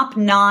the top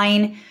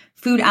 9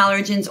 food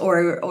allergens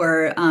or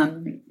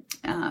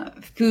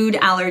food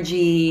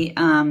allergy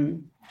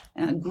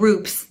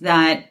groups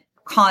that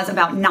cause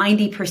about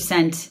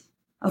 90%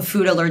 of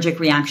food allergic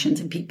reactions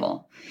in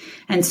people.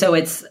 And so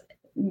it's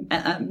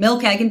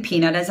milk, egg, and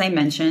peanut, as I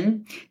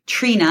mentioned,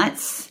 tree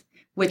nuts,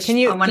 which can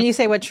you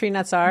say what tree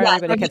nuts are? Yeah,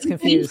 Everybody gets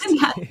confused.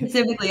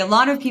 Specifically, a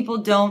lot of people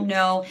don't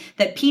know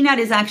that peanut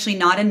is actually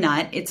not a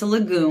nut. It's a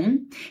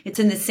legume. It's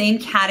in the same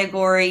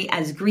category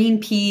as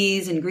green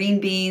peas and green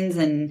beans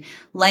and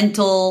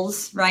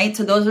lentils, right?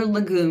 So those are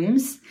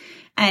legumes.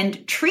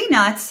 And tree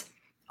nuts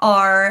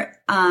are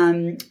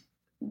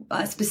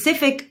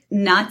specific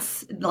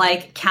nuts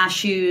like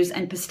cashews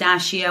and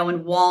pistachio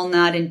and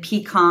walnut and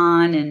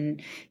pecan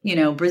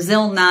and,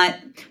 Brazil nut.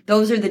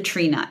 Those are the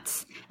tree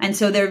nuts. And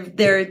so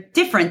they're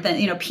different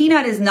than,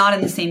 peanut is not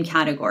in the same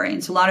category.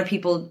 And so a lot of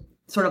people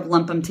sort of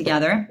lump them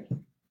together.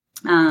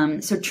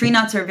 So tree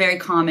nuts are very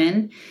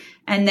common.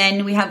 And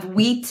then we have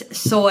wheat,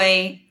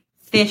 soy,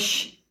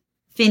 fish,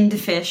 finned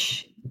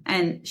fish,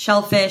 and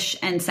shellfish,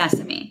 and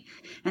sesame.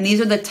 And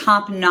these are the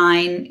top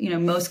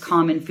 9, most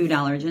common food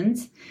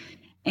allergens.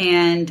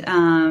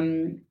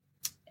 And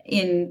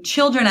in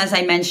children, as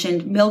I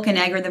mentioned, milk and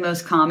egg are the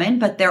most common,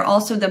 but they're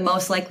also the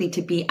most likely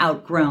to be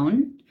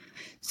outgrown.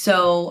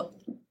 So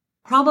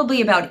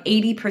probably about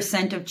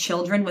 80% of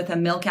children with a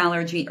milk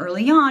allergy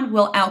early on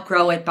will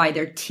outgrow it by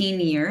their teen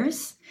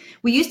years.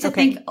 We used to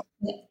think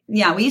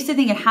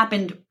it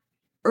happened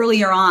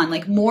earlier on,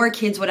 like more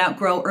kids would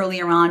outgrow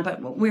earlier on,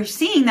 but we're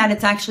seeing that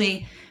it's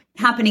actually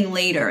happening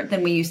later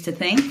than we used to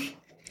think.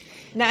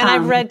 Now, and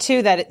I've read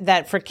too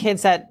that for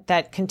kids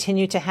that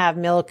continue to have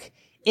milk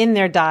in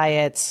their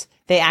diets,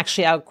 they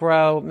actually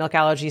outgrow milk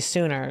allergies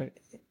sooner.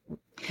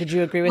 Would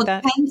you agree with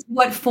that? Depends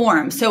what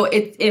form. So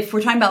if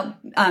we're talking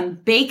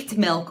about baked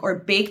milk or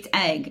baked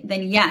egg,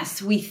 then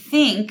yes, we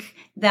think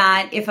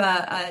that if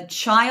a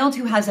child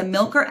who has a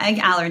milk or egg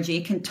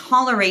allergy can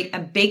tolerate a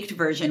baked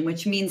version,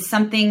 which means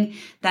something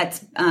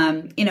that's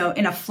in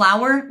a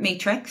flour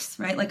matrix,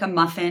 right, like a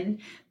muffin,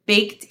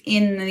 baked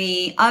in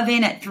the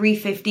oven at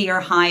 350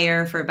 or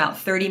higher for about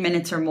 30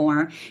 minutes or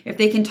more. If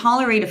they can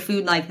tolerate a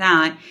food like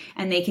that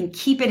and they can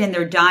keep it in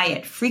their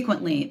diet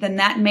frequently, then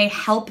that may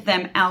help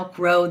them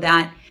outgrow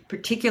that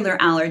particular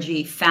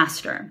allergy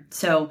faster.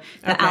 So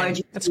the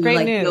allergy. That's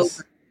great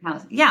news.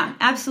 Yeah,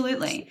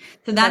 absolutely.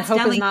 So that's hope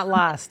definitely is not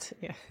lost.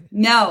 Yeah.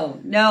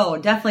 No,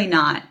 definitely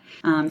not.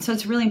 So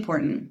it's really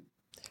important.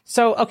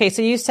 So, okay.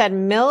 So you said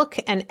milk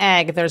and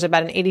egg, there's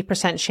about an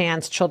 80%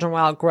 chance children will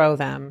outgrow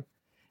them.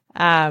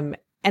 And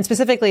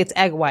specifically it's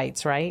egg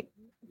whites, right?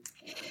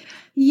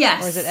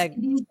 Yes. Or is it egg?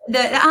 The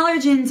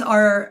allergens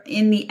are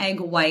in the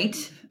egg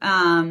white.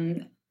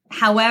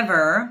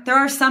 However, there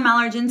are some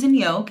allergens in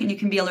yolk, and you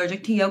can be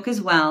allergic to yolk as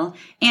well.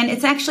 And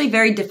it's actually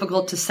very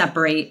difficult to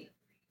separate,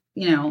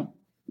 yolk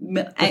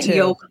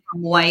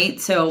from white.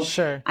 So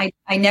sure.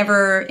 I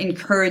never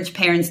encourage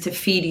parents to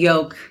feed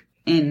yolk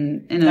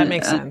in that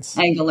makes sense.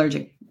 Egg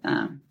allergic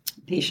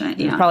patient.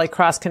 There's probably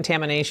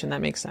cross-contamination.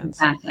 That makes sense.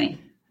 Exactly.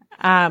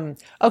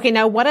 Okay.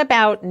 Now what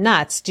about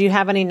nuts? Do you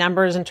have any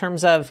numbers in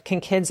terms of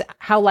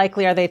how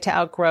likely are they to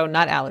outgrow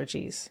nut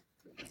allergies?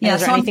 And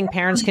is there anything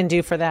parents can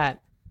do for that?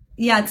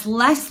 Yeah, it's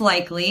less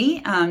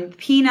likely.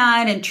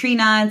 Peanut and tree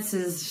nuts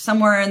is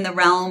somewhere in the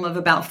realm of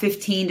about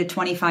 15 to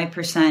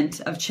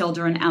 25% of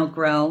children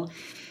outgrow.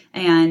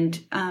 And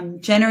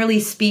generally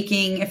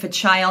speaking, if a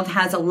child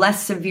has a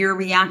less severe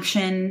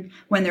reaction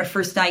when they're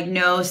first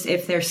diagnosed,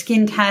 if their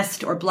skin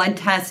test or blood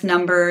test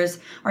numbers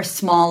are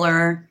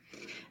smaller,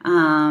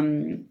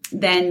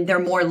 then they're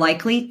more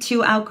likely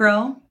to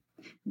outgrow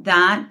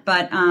that.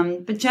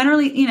 But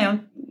generally,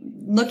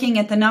 looking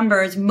at the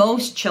numbers,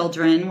 most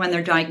children, when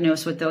they're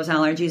diagnosed with those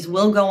allergies,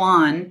 will go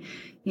on,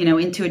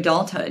 into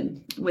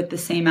adulthood with the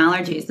same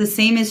allergies. The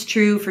same is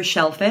true for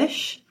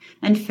shellfish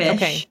and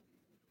fish. Okay.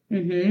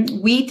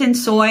 Mm-hmm. Wheat and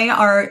soy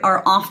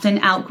are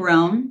often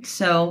outgrown.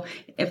 So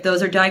if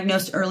those are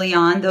diagnosed early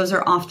on, those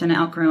are often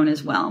outgrown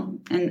as well.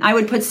 And I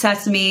would put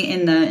sesame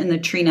in the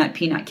tree nut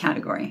peanut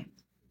category.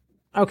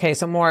 Okay,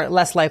 so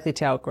less likely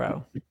to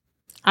outgrow.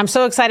 I'm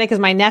so excited because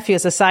my nephew,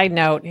 as a side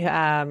note,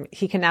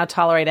 he can now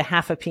tolerate a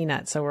half a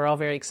peanut. So we're all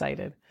very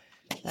excited.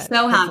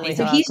 So happy.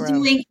 So he's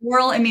doing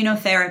oral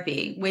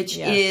immunotherapy, which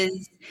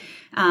is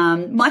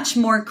much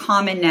more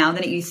common now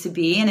than it used to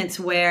be. And it's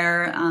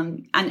where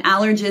an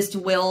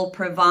allergist will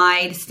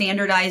provide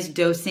standardized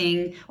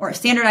dosing or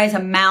standardized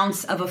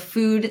amounts of a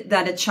food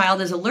that a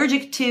child is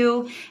allergic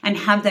to and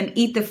have them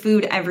eat the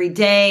food every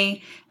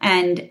day.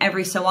 And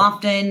every so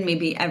often,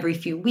 maybe every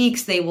few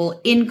weeks, they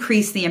will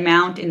increase the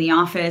amount in the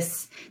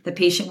office. The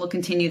patient will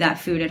continue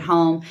that food at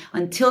home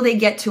until they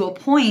get to a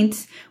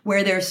point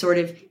where they're sort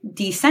of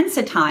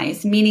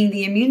desensitized, meaning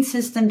the immune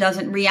system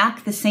doesn't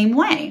react the same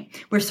way.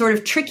 We're sort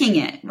of tricking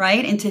it,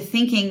 right, into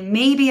thinking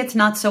maybe it's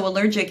not so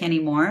allergic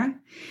anymore.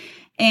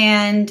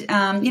 And,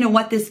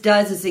 what this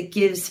does is it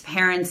gives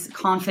parents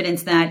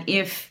confidence that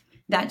if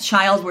that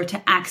child were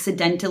to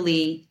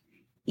accidentally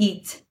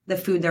eat the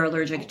food they're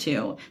allergic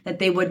to, that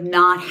they would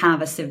not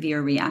have a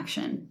severe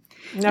reaction.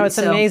 No, it's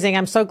amazing.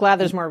 I'm so glad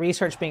there's more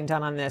research being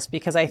done on this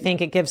because I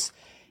think it gives,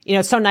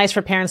 it's so nice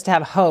for parents to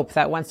have hope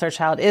that once their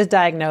child is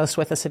diagnosed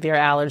with a severe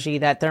allergy,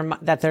 that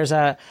there's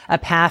a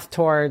path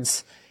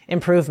towards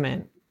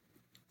improvement.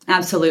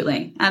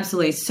 Absolutely.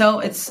 Absolutely. So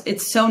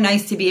it's so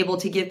nice to be able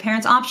to give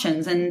parents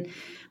options. And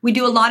We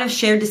do a lot of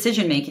shared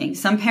decision making.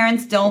 Some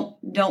parents don't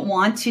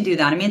want to do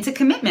that. I mean, it's a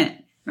commitment,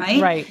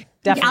 right? Right.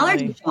 Definitely.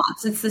 Allergy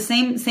shots. It's the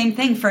same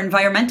thing for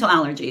environmental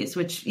allergies,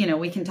 which,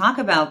 we can talk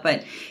about,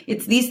 but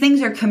these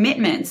things are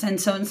commitments. And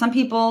so some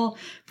people,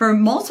 for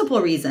multiple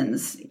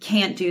reasons,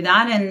 can't do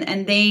that.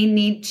 And they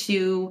need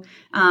to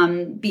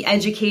be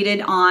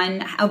educated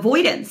on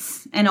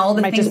avoidance and all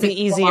the things. It might just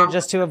be easier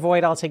just to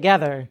avoid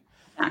altogether.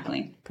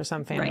 Exactly. For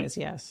some families,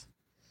 right. Yes.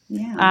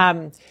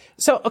 Yeah.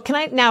 So can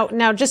I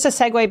now just a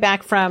segue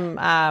back from,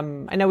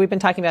 I know we've been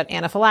talking about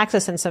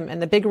anaphylaxis and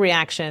the big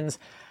reactions.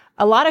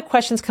 A lot of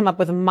questions come up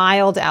with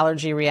mild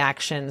allergy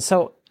reactions.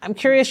 So I'm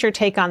curious your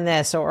take on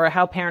this or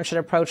how parents should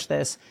approach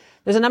this.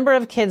 There's a number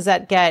of kids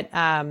that get,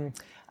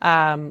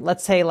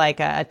 let's say like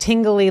a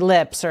tingly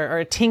lips or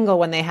a tingle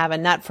when they have a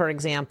nut, for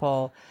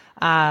example.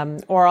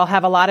 Or I'll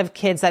have a lot of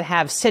kids that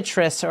have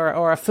citrus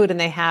or a food and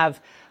they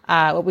have,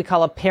 what we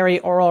call a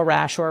perioral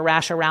rash or a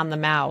rash around the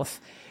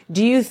mouth.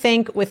 Do you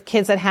think with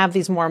kids that have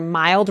these more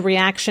mild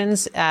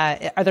reactions, is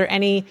there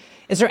any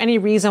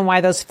reason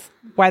why those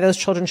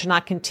children should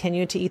not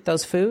continue to eat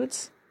those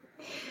foods?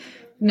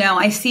 No,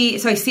 I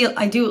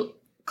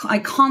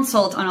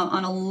consult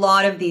on a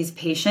lot of these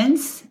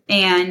patients,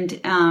 and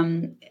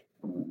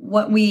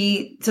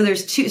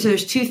there's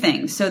two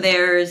things. So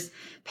there's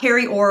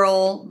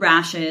perioral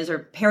rashes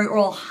or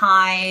perioral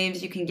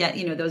hives. You can get,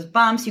 those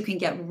bumps, you can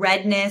get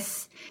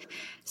redness.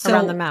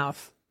 Around the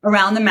mouth.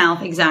 Around the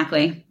mouth,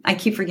 exactly. I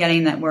keep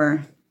forgetting that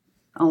we're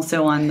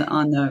also on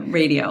the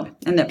radio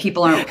and that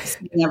people aren't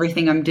seeing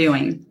everything I'm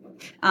doing.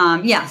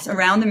 Yes,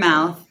 around the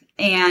mouth.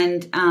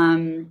 And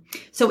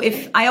so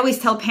I always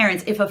tell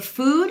parents, if a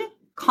food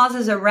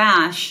causes a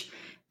rash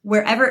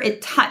wherever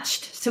it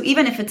touched, so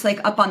even if it's like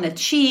up on the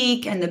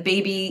cheek and the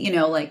baby,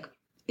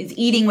 is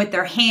eating with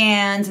their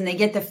hands and they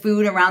get the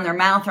food around their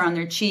mouth or on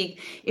their cheek,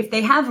 if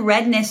they have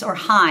redness or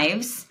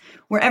hives,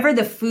 wherever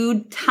the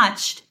food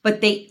touched,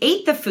 but they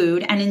ate the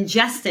food and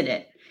ingested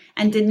it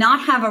and did not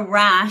have a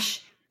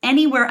rash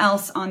anywhere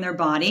else on their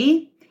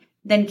body,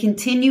 then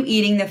continue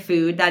eating the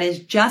food. That is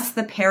just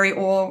the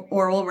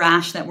perioral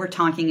rash that we're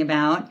talking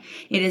about.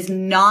 It is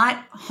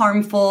not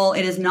harmful.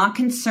 It is not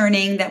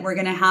concerning that we're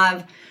going to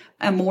have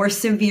a more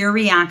severe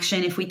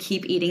reaction if we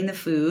keep eating the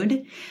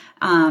food.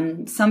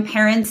 Some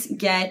parents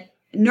get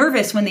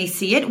nervous when they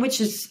see it, which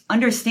is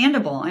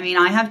understandable. I mean,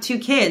 I have 2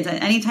 kids.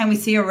 Anytime we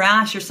see a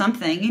rash or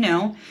something,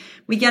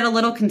 we get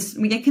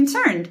we get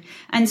concerned.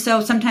 And so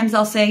sometimes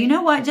I'll say, you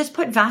know what, just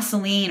put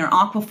Vaseline or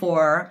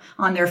Aquaphor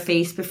on their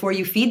face before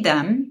you feed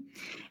them.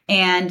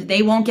 And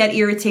they won't get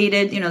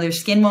irritated. Their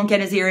skin won't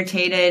get as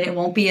irritated. It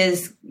won't be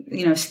as,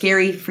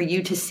 scary for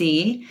you to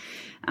see.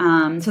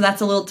 So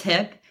that's a little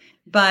tip.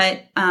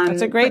 But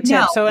that's a great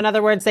tip. No. So in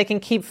other words, they can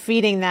keep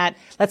feeding that.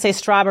 Let's say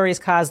strawberries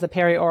cause the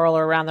perioral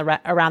or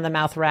around the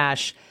mouth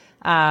rash.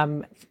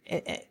 A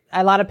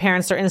lot of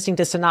parents, their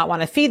instinct is to not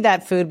want to feed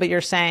that food, but you're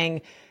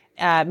saying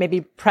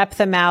maybe prep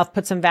the mouth,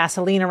 put some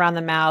Vaseline around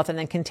the mouth, and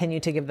then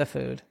continue to give the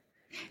food.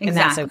 Exactly. And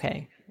that's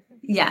okay.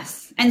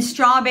 Yes. And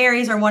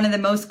strawberries are one of the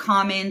most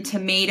common,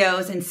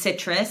 tomatoes and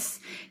citrus.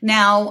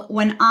 Now,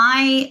 when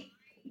I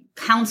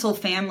counsel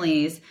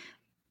families,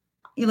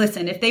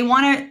 listen, if they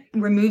want to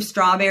remove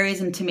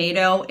strawberries and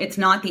tomato, it's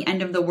not the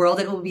end of the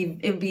world. It would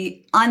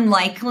be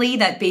unlikely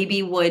that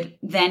baby would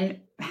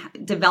then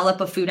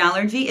develop a food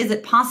allergy. Is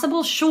it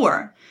possible?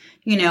 Sure.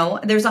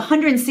 There's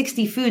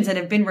 160 foods that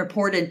have been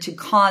reported to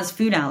cause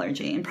food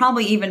allergy and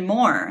probably even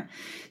more.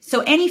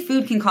 So any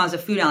food can cause a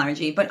food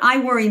allergy, but I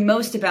worry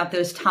most about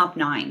those top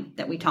 9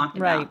 that we talked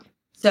about. Right.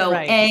 So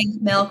egg,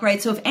 milk,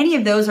 right? So if any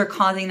of those are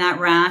causing that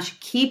rash,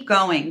 keep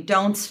going.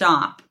 Don't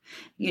stop.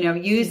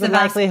 Use the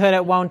likelihood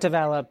it won't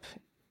develop.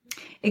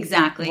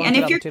 Exactly. And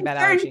if you're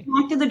concerned,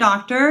 talk to the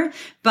doctor,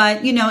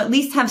 but, at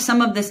least have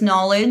some of this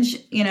knowledge,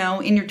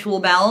 in your tool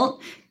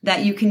belt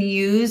that you can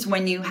use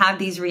when you have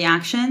these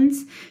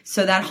reactions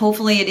so that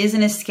hopefully it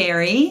isn't as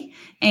scary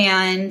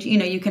and,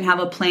 you can have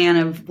a plan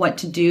of what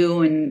to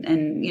do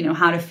and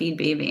how to feed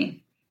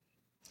baby.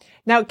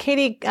 Now,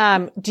 Katie,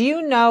 do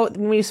you know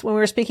when we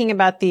were speaking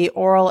about the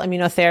oral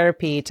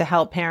immunotherapy to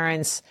help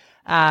parents,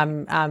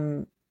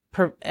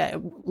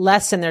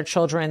 lessen their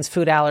children's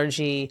food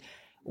allergy.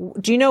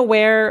 Do you know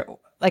where,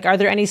 are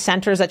there any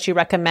centers that you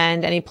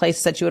recommend, any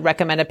places that you would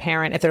recommend a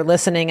parent if they're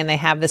listening and they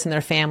have this in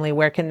their family,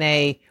 where can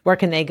they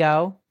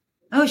go?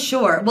 Oh,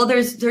 sure. Well,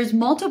 there's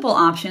multiple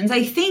options.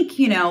 I think,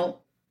 you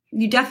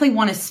definitely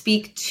want to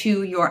speak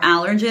to your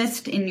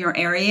allergist in your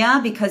area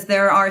because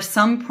there are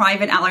some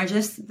private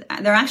allergists.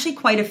 There are actually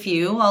quite a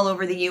few all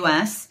over the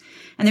US.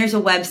 And there's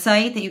a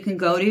website that you can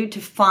go to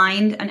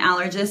find an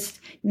allergist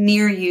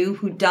near you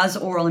who does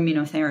oral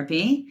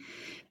immunotherapy.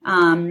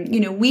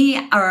 We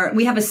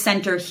have a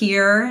center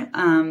here,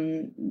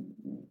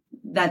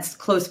 that's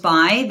close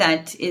by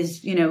that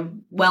is,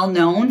 well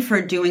known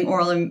for doing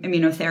oral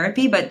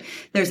immunotherapy, but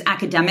there's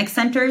academic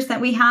centers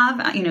that we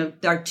have.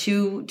 There are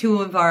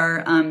two of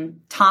our,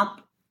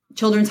 top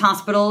children's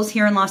hospitals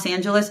here in Los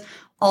Angeles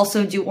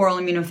also do oral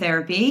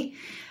immunotherapy.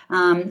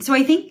 So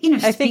I think,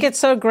 I think it's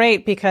so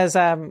great because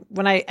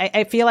when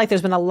I feel like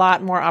there's been a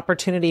lot more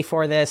opportunity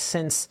for this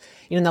since,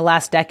 in the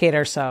last decade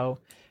or so,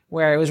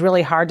 where it was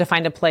really hard to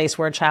find a place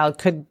where a child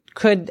could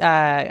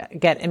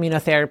get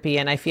immunotherapy.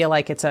 And I feel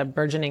like it's a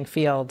burgeoning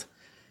field,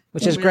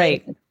 which is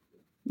great.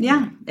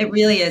 Yeah, it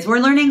really is. We're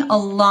learning a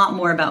lot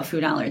more about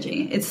food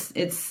allergy. It's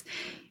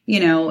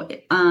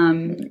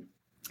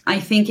I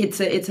think it's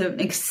an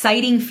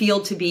exciting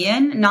field to be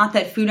in. Not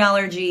that food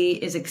allergy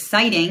is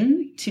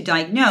exciting to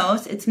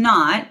diagnose. It's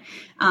not.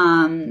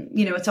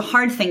 It's a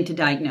hard thing to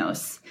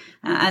diagnose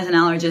as an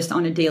allergist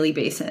on a daily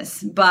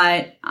basis.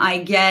 But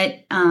I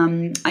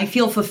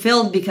feel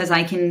fulfilled because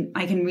I can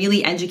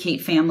really educate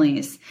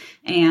families.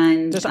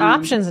 And there's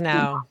options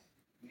now.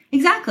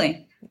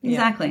 Exactly.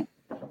 Yeah.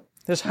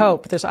 There's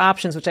hope. There's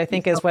options, which I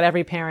think is what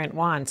every parent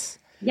wants.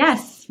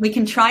 Yes, we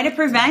can try to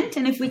prevent,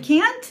 and if we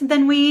can't,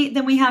 then we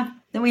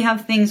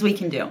have things we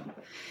can do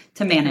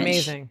to manage.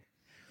 Amazing.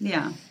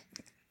 Yeah.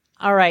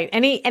 All right.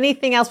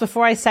 Anything else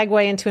before I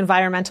segue into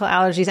environmental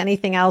allergies?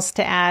 Anything else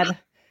to add?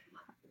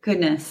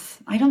 Goodness,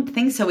 I don't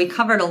think so. We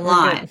covered a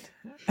lot.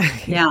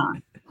 Yeah.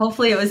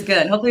 Hopefully it was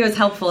good. Hopefully it was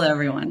helpful to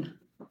everyone.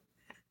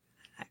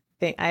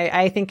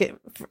 I think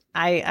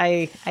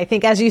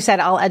as you said,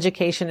 all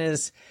education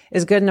is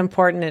good and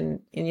important,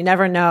 and you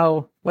never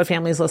know what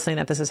family's listening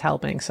that this is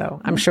helping. So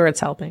I'm sure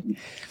it's helping.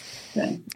 Good.